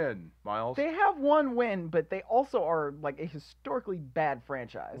one win, Miles. They have one win, but they also are like a historically bad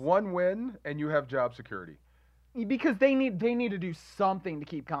franchise. One win, and you have job security. Because they need to do something to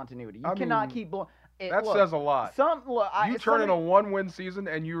keep continuity. You I cannot mean, keep. That says a lot. You turn in a one-win season,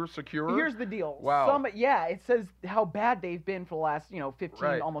 and you're secure. Here's the deal. Wow. Yeah, it says how bad they've been for the last 15,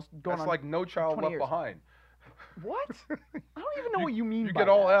 Right. almost going That's on. like no child 20 left years. behind. What? I don't even know what you mean You by get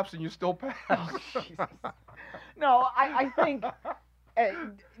all that. F's and you still pass. Oh, Jesus. No, I think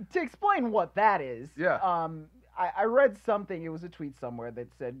to explain what that is. Yeah. I read something. It was a tweet somewhere that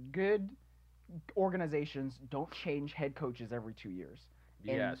said good organizations don't change head coaches every 2 years.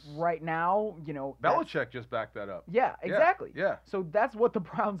 Yes. And right now, that's- Belichick just backed that up. Yeah, exactly. Yeah. So that's what the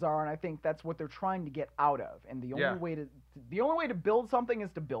Browns are, and I think that's what they're trying to get out of. And the only Yeah. way to build something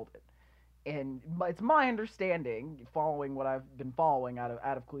is to build it. And it's my understanding, following what I've been following out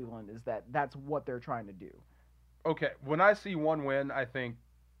of Cleveland, is that that's what they're trying to do. Okay. When I see one win, I think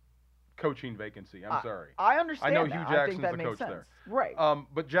coaching vacancy. I'm sorry. I understand. I know that. Hugh I think Jackson's that the makes coach sense. there. Right.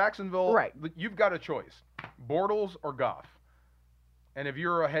 But Jacksonville, Right. You've got a choice: Bortles or Goff. And if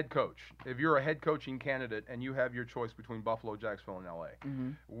you're a head coach, if you're a head coaching candidate, and you have your choice between Buffalo, Jacksonville, and LA,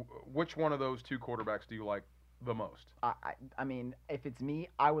 Mhm. Which one of those two quarterbacks do you like the most? I mean, if it's me,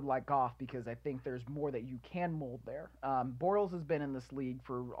 I would like Goff because I think there's more that you can mold there. Bortles has been in this league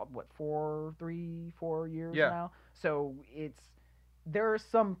for what 4 years Yeah. now. So there are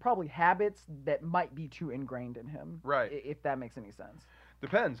some probably habits that might be too ingrained in him. Right. If that makes any sense.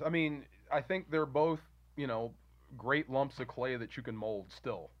 Depends. I mean, I think they're both, great lumps of clay that you can mold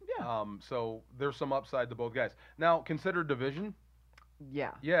still. Yeah. So there's some upside to both guys. Now, consider division.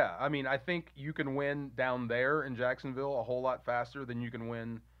 Yeah. Yeah, I mean, I think you can win down there in Jacksonville a whole lot faster than you can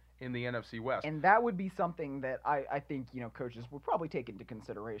win in the NFC West. And that would be something that I think coaches would probably take into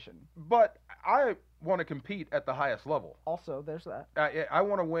consideration. But I want to compete at the highest level. Also, there's that. I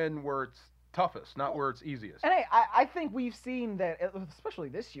want to win where it's toughest, not where it's easiest. And I think we've seen that, especially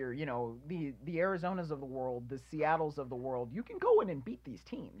this year, the Arizonas of the world, the Seattles of the world, you can go in and beat these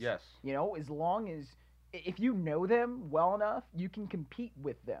teams. Yes. As long as, if you know them well enough, you can compete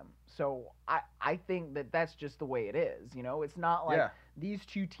with them. So I think that that's just the way it is. It's not like these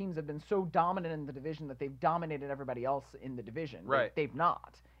two teams have been so dominant in the division that they've dominated everybody else in the division. Right. They've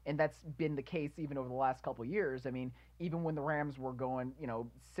not. And that's been the case even over the last couple of years. I mean, even when the Rams were going,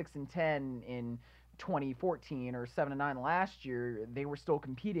 6-10 in 2014 or 7-9 last year, they were still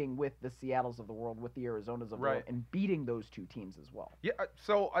competing with the Seattles of the world, with the Arizonas of the world, and beating those two teams as well. Yeah.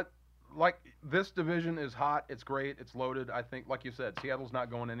 So like this division is hot. It's great. It's loaded. I think, like you said, Seattle's not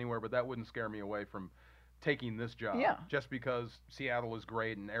going anywhere, but that wouldn't scare me away from taking this job. Yeah. Just because Seattle is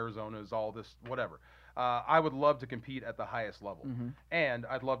great and Arizona is all this, whatever. I would love to compete at the highest level, Mm-hmm. and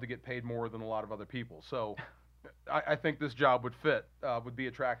I'd love to get paid more than a lot of other people. So I think this job would be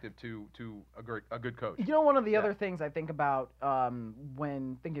attractive to a good coach. You know, one of the Yeah. other things I think about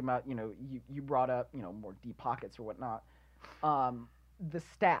when thinking about, you brought up, more deep pockets or whatnot, the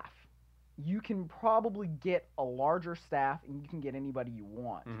staff. You can probably get a larger staff, and you can get anybody you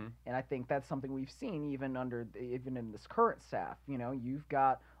want. Mm-hmm. And I think that's something we've seen even in this current staff. You've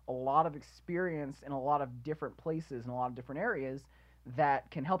got a lot of experience in a lot of different places and a lot of different areas that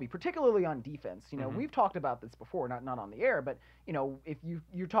can help you, particularly on defense. Mhm. We've talked about this before, not on the air, but if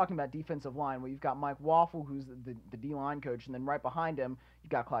you're talking about defensive line, well, you've got Mike Waffle, who's the D line coach, and then right behind him you've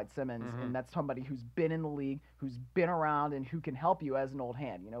got Clyde Simmons, Mhm. and that's somebody who's been in the league, who's been around, and who can help you as an old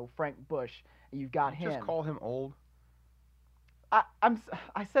hand. Frank Bush, and you've got You him. just call him old.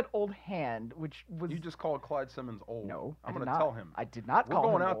 I said old hand, which was You just called Clyde Simmons old. no. I'm I did going to not. tell him. I did not We're call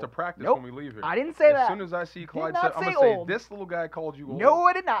him going out old. to practice Nope. when we leave here. I didn't say as that. soon as I see Clyde not Simmons, I'm say going to say, old. this little guy called you old. No,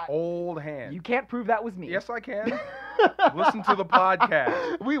 I did not. Old hand. You can't prove that was me. Yes, I can. Listen to the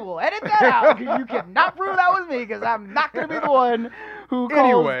podcast. We will edit that out. 'Cause you cannot prove that was me, because I'm not going to be the one who calls.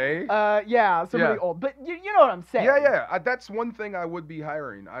 Anyway. Somebody Yeah. old. But you know what I'm saying. Yeah. That's one thing I would be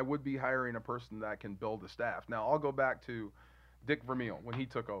hiring. I would be hiring a person that can build a staff. Now, I'll go back to Dick Vermeil when he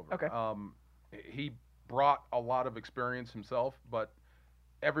took over. Okay. He brought a lot of experience himself, but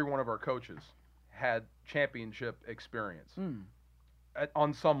every one of our coaches had championship experience Mm.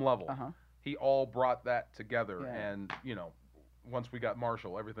 on some level. Uh-huh. He all brought that together, Yeah. and once we got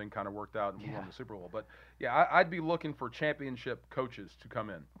Marshall, everything kind of worked out, and we won Yeah. the Super Bowl. But yeah, I'd be looking for championship coaches to come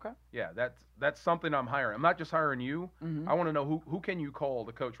in. Okay. Yeah, that's something I'm hiring. I'm not just hiring you. Mhm. I want to know who can you call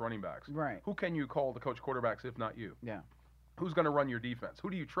to coach running backs? Right. Who can you call to coach quarterbacks if not you? Yeah. Who's going to run your defense?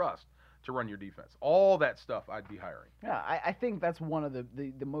 Who do you trust to run your defense? All that stuff I'd be hiring. Yeah, I think that's one of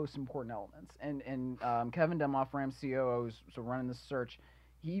the most important elements. And Kevin Demoff, Rams COO, who's running this search,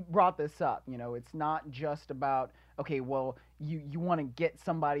 he brought this up. It's not just about, okay, well, you want to get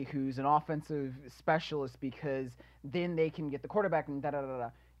somebody who's an offensive specialist because then they can get the quarterback and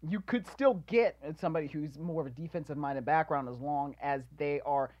da-da-da-da. You could still get somebody who's more of a defensive-minded background as long as they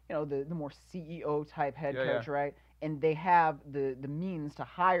are, the more CEO-type head Yeah, coach, right? And they have the means to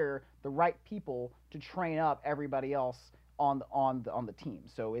hire the right people to train up everybody else on the team.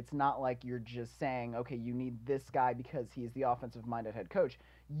 So it's not like you're just saying, okay, you need this guy because he's the offensive-minded head coach.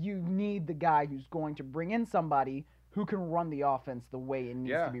 You need the guy who's going to bring in somebody who can run the offense the way it needs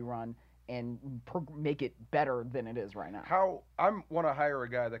Yeah. to be run and make it better than it is right now. How I want to hire a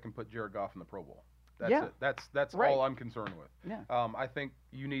guy that can put Jared Goff in the Pro Bowl. That's Yeah. it. That's Right. all I'm concerned with. Yeah. I think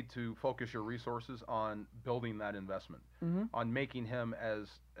you need to focus your resources on building that investment, Mm-hmm. on making him as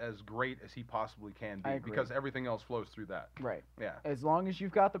great as he possibly can be, I agree. because everything else flows through that. Right. Yeah. As long as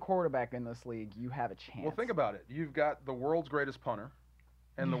you've got the quarterback in this league, you have a chance. Well, think about it. You've got the world's greatest punter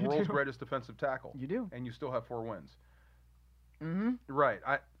and the You world's do. greatest defensive tackle, You do. and you still have 4 wins. Mm-hmm. Right.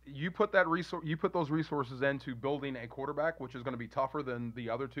 You put those resources into building a quarterback, which is going to be tougher than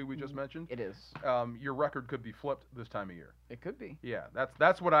the other two we just mentioned. It is. Your record could be flipped this time of year. It could be. Yeah,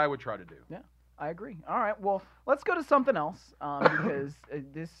 that's what I would try to do. I agree. All right. Well, let's go to something else because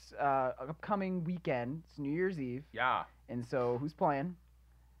this upcoming weekend, it's New Year's Eve, Yeah. and so who's playing?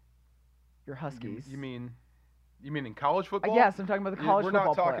 Your Huskies. You mean in college football? Yes, I'm talking about the college We're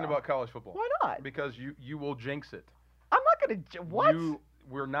football not talking playoff. about college football. Why not? Because you will jinx it. I'm not going to. What?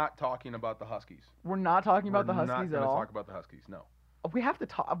 We're not talking about the Huskies. We're not talking about the We're Huskies not at all. talk about the Huskies. No. We have to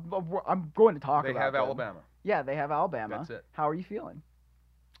talk. I'm going to talk They about have them. Alabama. Yeah, they have Alabama. That's it. How are you feeling?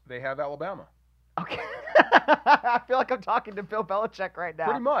 They have Alabama. Okay. I feel like I'm talking to Bill Belichick right now.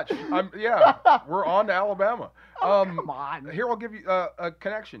 Pretty much. We're on to Alabama. Oh, come on. Here, I'll give you a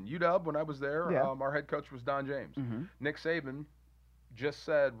connection. UW, when I was there, Yeah. our head coach was Don James. Mm-hmm. Nick Saban just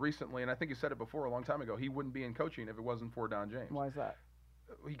said recently, and I think he said it before a long time ago, he wouldn't be in coaching if it wasn't for Don James. Why is that?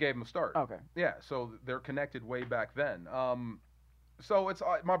 He gave him a start. Okay. Yeah, so they're connected way back then. So it's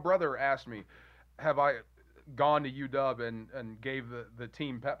my brother asked me, have I gone to UW and gave the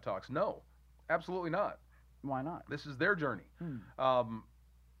team pep talks? No, absolutely not. Why not? This is their journey. Hmm.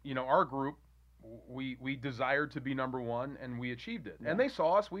 Our group, we desired to be number one, and we achieved it. Yeah. And they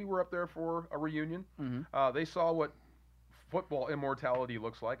saw us. We were up there for a reunion. Mm-hmm. They saw what football immortality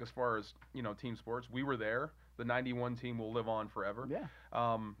looks like as far as team sports. We were there. The 91 team will live on forever.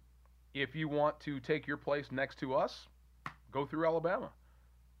 Yeah. If you want to take your place next to us, go through Alabama.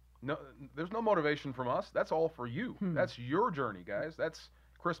 No, there's no motivation from us. That's all for you. That's your journey, guys. That's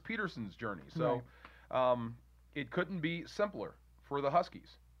Chris Peterson's journey. So it couldn't be simpler for the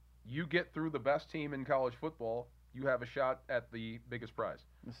Huskies. You get through the best team in college football, you have a shot at the biggest prize.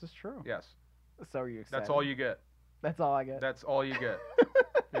 This is true. Yes. So are you excited? That's all you get. That's all I get. That's all you get.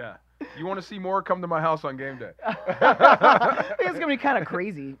 Yeah. You want to see more? Come to my house on game day. I think it's gonna be kind of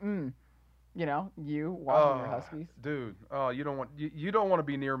crazy. You know, you watching your Huskies. Dude. Oh, you don't want to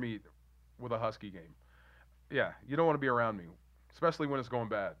be near me with a Husky game. Yeah, you don't want to be around me, especially when it's going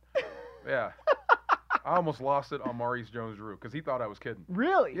bad. Yeah. I almost lost it on Maurice Jones-Drew because he thought I was kidding.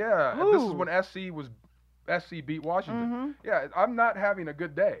 Really? Yeah. And this is when SC beat Washington. Mm-hmm. Yeah, I'm not having a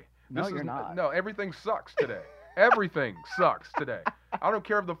good day. No, you're not. No, everything sucks today. Everything sucks today. I don't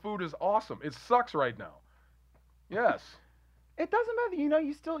care if the food is awesome. It sucks right now. Yes. It doesn't matter. You know,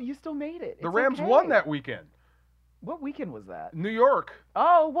 you still made it. The It's Rams okay. won that weekend. What weekend was that? New York.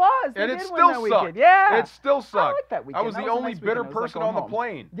 Oh, it was. They And it did win still that sucked. weekend. Yeah. It still sucked. I like that I weekend. was That the a only nice bitter weekend. It was like person going on the home.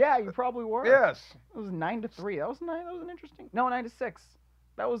 plane. Yeah, you probably were. Yes. It was 9-3. That was an interesting. No, 9-6.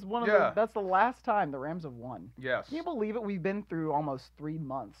 That was one of Yeah. that's the last time the Rams have won. Yes. Can you believe it? We've been through almost 3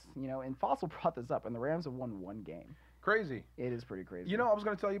 months, you know, and Fossil brought this up, and the Rams have won one game. Crazy. It is pretty crazy. You know, I was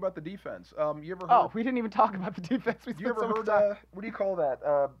going to tell you about the defense. You ever heard? Oh, we didn't even talk about the defense. We You spent ever so much heard? time. What do you call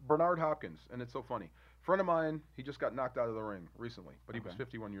that? Bernard Hopkins, and it's so funny. Friend of mine, he just got knocked out of the ring recently, but he was Okay.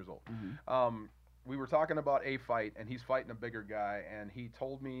 51 years old. Mhm. We were talking about a fight, and he's fighting a bigger guy, and he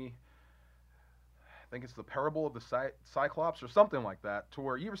told me, I think it's the parable of the Cyclops or something like that, to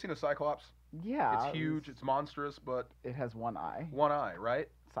where, you ever seen a Cyclops? Yeah. It's huge, it's monstrous, but It has one eye. one eye, right?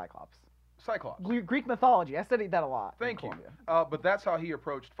 Cyclops. Cyclops. Greek mythology. I studied that a lot. in Thank you. Columbia. But that's how he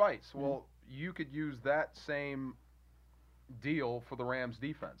approached fights. Mm-hmm. Well, you could use that same deal for the Rams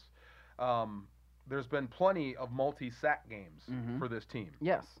defense. There's been plenty of multi-sack games Mhm. for this team.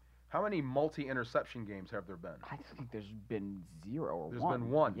 Yes. How many multi-interception games have there been? I think there's been 0 or There's 1.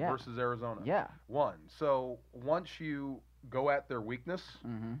 been one Yeah. versus Arizona. Yeah. One. So once you go at their weakness,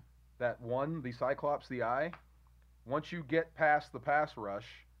 Mm-hmm. that one, the Cyclops, the eye, once you get past the pass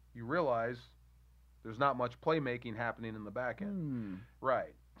rush, you realize there's not much playmaking happening in the back end.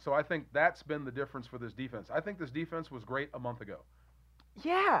 Right. So I think that's been the difference for this defense. I think this defense was great a month ago.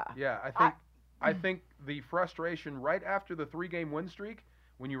 Yeah. Yeah, I think the frustration right after the 3-game win streak,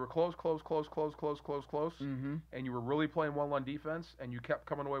 when you were close, Mm-hmm. and you were really playing well on defense, and you kept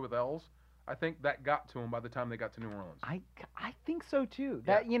coming away with L's, I think that got to them by the time they got to New Orleans. I think so too.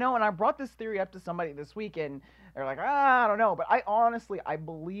 Yeah. That you know, and I brought this theory up to somebody this week, and they're like, I don't know, but I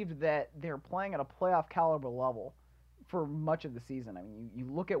believed that they're playing at a playoff caliber level for much of the season. I mean, you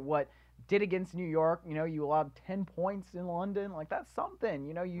look at what did against New York. You know, you allowed 10 points in London, like that's something.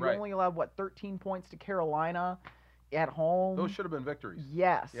 You know, you Right. only allowed 13 points to Carolina at home. Those should have been victories.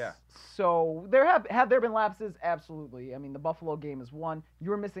 Yes. Yeah. So there have there been lapses? Absolutely. I mean, the Buffalo game is one. You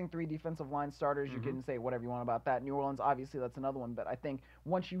were missing 3 defensive line starters. You Mhm. can say whatever you want about that. New Orleans, obviously, that's another one. But I think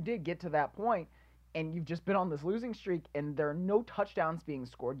once you did get to that point, and you've just been on this losing streak, and there are no touchdowns being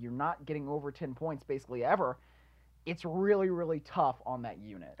scored, you're not getting over 10 points basically ever. It's really, really tough on that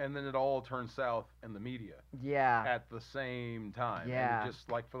unit. And then it all turned south in the media Yeah. at the same time. Yeah. And just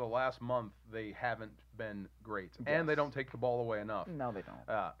like for the last month, they haven't been great. And they Yes. don't take the ball away enough. No, they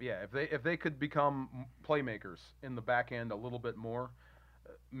don't. Yeah, if they could become playmakers in the back end a little bit more,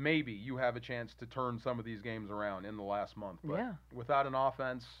 maybe you have a chance to turn some of these games around in the last month. But Yeah. without an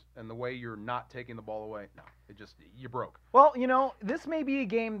offense and the way you're not taking the ball away, no, you broke. Well, you know, this may be a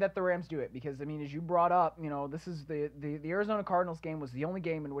game that the Rams do it because, I mean, as you brought up, you know, this is the Arizona Cardinals game was the only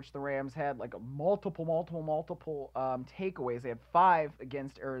game in which the Rams had like a multiple takeaways. They had 5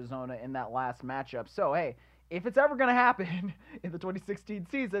 against Arizona in that last matchup. So, hey, if it's ever going to happen in the 2016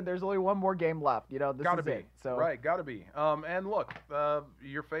 season, there's only one more game left. You know, this Gotta is be. it. So, Right, gotta be. And look,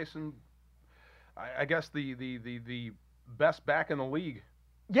 you're facing, I guess, the best back in the league.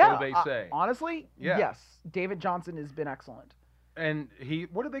 yeah, So they say. honestly, Yeah. yes, David Johnson has been excellent. And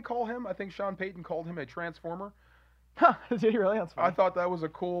what did they call him? I think Sean Payton called him a transformer. Huh, did he really? That's funny. I thought that was a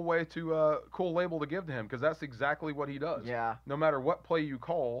cool way to cool label to give to him because that's exactly what he does. Yeah. No matter what play you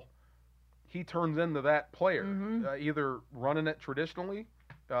call, he turns into that player, Mhm. either running it traditionally,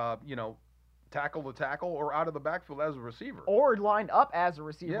 tackle to tackle, or out of the backfield as a receiver. Or lined up as a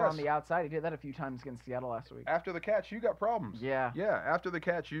receiver Yes. on the outside. He did that a few times against Seattle last week. After the catch, you got problems. Yeah. Yeah, after the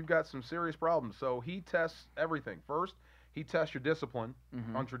catch, you've got some serious problems. So he tests everything. First, he tests your discipline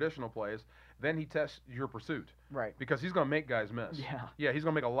Mhm. on traditional plays. Then he tests your pursuit Right. because he's going to make guys miss. Yeah. Yeah, he's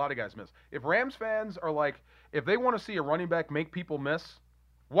going to make a lot of guys miss. If Rams fans are like, if they want to see a running back make people miss,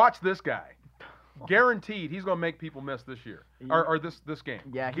 watch this guy. Guaranteed, he's going to make people miss this year or this game.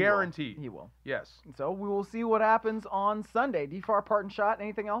 Yeah, guaranteed. He will. Yes. So we will see what happens on Sunday. DFAR Parton shot.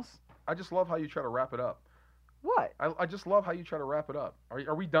 Anything else? I just love how you try to wrap it up. What? I just love how you try to wrap it up.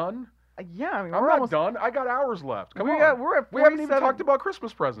 Are we done? Yeah, I mean, I'm we're not almost done. I got hours left. Come on. We're at 47. We haven't even talked about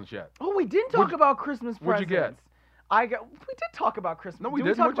Christmas presents yet. Oh, we didn't talk about Christmas presents. What'd you get? We did talk about Christmas. No, we Did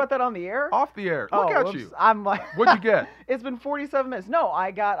didn't. we talk about that on the air? Off the air. Look at whoops. you. I'm like, What'd you get? It's been 47 minutes. No,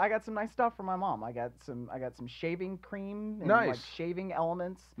 I got some nice stuff for my mom. I got some shaving cream and like Nice. shaving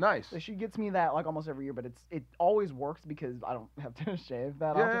elements. Nice. So she gets me that like almost every year, but it always works because I don't have to shave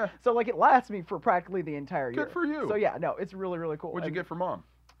that Yeah, often. yeah. So like it lasts me for practically the entire year. Good for you. So yeah, no, it's really really cool. What'd you And, get for mom?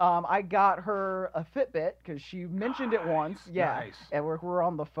 I got her a Fitbit because she mentioned it once. Yeah. Nice. And we're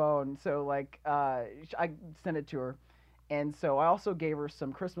on the phone, so like I sent it to her. And so I also gave her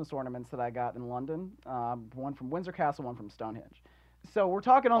some Christmas ornaments that I got in London, one from Windsor Castle, one from Stonehenge. So we're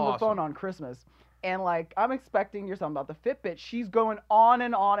talking on the phone on Christmas, and like I'm expecting you're talking about the Fitbit. She's going on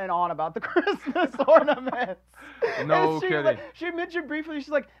and on and on about the Christmas ornaments. No And kidding. she mentioned briefly, she's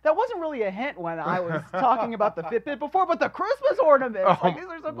like, that wasn't really a hint when I was talking about the Fitbit before, but the Christmas ornaments. Like, these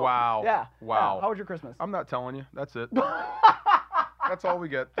are so cool. Wow. Yeah. Wow. Yeah. How was your Christmas? I'm not telling you. That's it. That's all we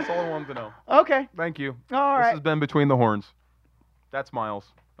get. That's all I wanted to know. Okay. Thank you. All This right. has been Between the Horns. That's Miles.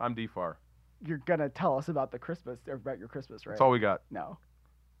 I'm DFAR. You're gonna tell us about the Christmas or about your Christmas, right? That's all we got. No.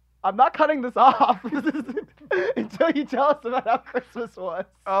 I'm not cutting this off until you tell us about how Christmas was.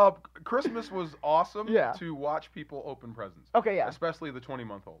 Christmas was awesome Yeah. to watch people open presents. Okay, yeah. Especially the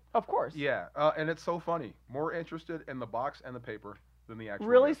 20-month-old. Of course. Yeah. And it's so funny. More interested in the box and the paper than the actual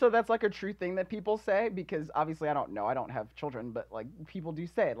Really? gift. So that's like a true thing that people say? Because obviously I don't know. I don't have children, but like people do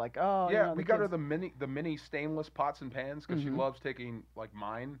say it. Like, oh, Yeah, you know, we the got her kids- the mini stainless pots and pans because she Mhm. loves taking like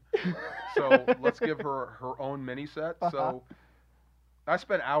mine. So let's give her her own mini set. So I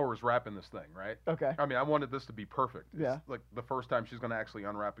spent hours wrapping this thing, right? Okay. I mean, I wanted this to be perfect. Yeah. It's like the first time she's going to actually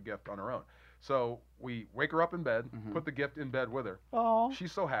unwrap a gift on her own. So we wake her up in bed, Mhm. put the gift in bed with her. Oh.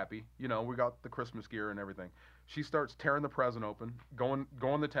 She's so happy. You know, we got the Christmas gear and everything. She starts tearing the present open, going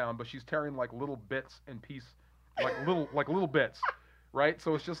to town, but she's tearing like little bits and like little bits, right?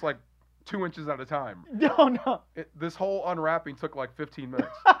 So it's just like 2 inches at a time. No, no. This whole unwrapping took like 15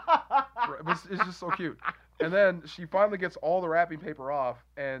 minutes. It's just so cute. And then she finally gets all the wrapping paper off,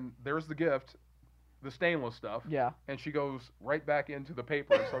 and there's the gift, the stainless stuff. Yeah. And she goes right back into the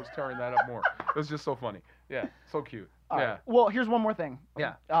paper and starts tearing that up more. It was just so funny. Yeah, so cute. All yeah. right. Well, here's one more thing.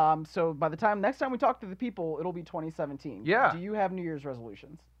 Yeah. So by the next time we talk to the people, it'll be 2017. Yeah. Do you have New Year's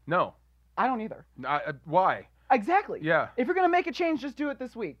resolutions? No. I don't either. Why? Exactly. Yeah. If you're gonna make a change, just do it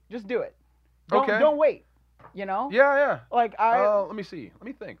this week. Just do it. Okay. Don't wait. You know. Yeah, yeah. Like Let me see. Let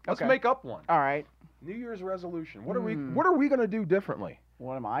me think. Let's Okay. make up one. All right. New Year's resolution. What Hmm. are we gonna do differently?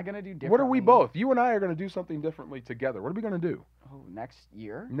 What am I gonna do differently? What are we both? You and I are gonna do something differently together. What are we gonna do Oh, next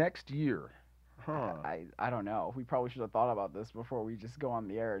year? next year? Huh. I don't know. We probably should have thought about this before we just go on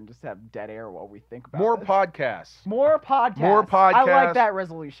the air and just have dead air while we think about More this. podcasts. More podcasts. More I like podcasts that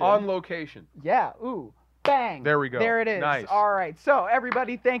resolution. On location. Yeah. Ooh. Bang. There we go. There it is. Nice. All right. So,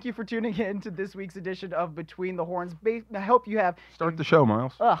 everybody, thank you for tuning in to this week's edition of Between the Horns. I hope you have. Start the show,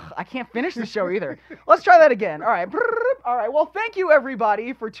 Miles. Ugh, I can't finish the show either. Let's try that again. All right. All right. Well, thank you,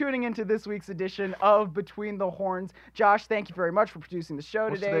 everybody, for tuning into this week's edition of Between the Horns. Josh, thank you very much for producing the show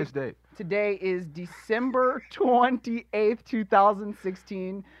What's today. today's date? Today is December 28th,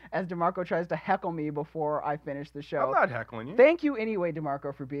 2016, as DeMarco tries to heckle me before I finish the show. I'm not heckling you. Thank you anyway,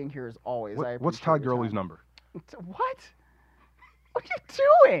 DeMarco, for being here as always. I What's appreciate Todd your Gurley's time. number? What? What are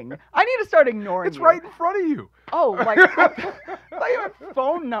you doing? I need to start ignoring It's you. right in front of you. Oh, like, I thought you had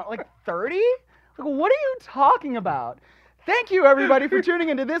phone number, like 30? Like, what are you talking about? Thank you, everybody, for tuning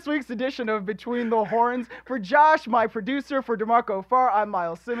into this week's edition of Between the Horns. For Josh, my producer, for DeMarco Farr, I'm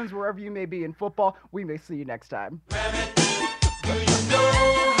Miles Simmons. Wherever you may be in football, we may see you next time.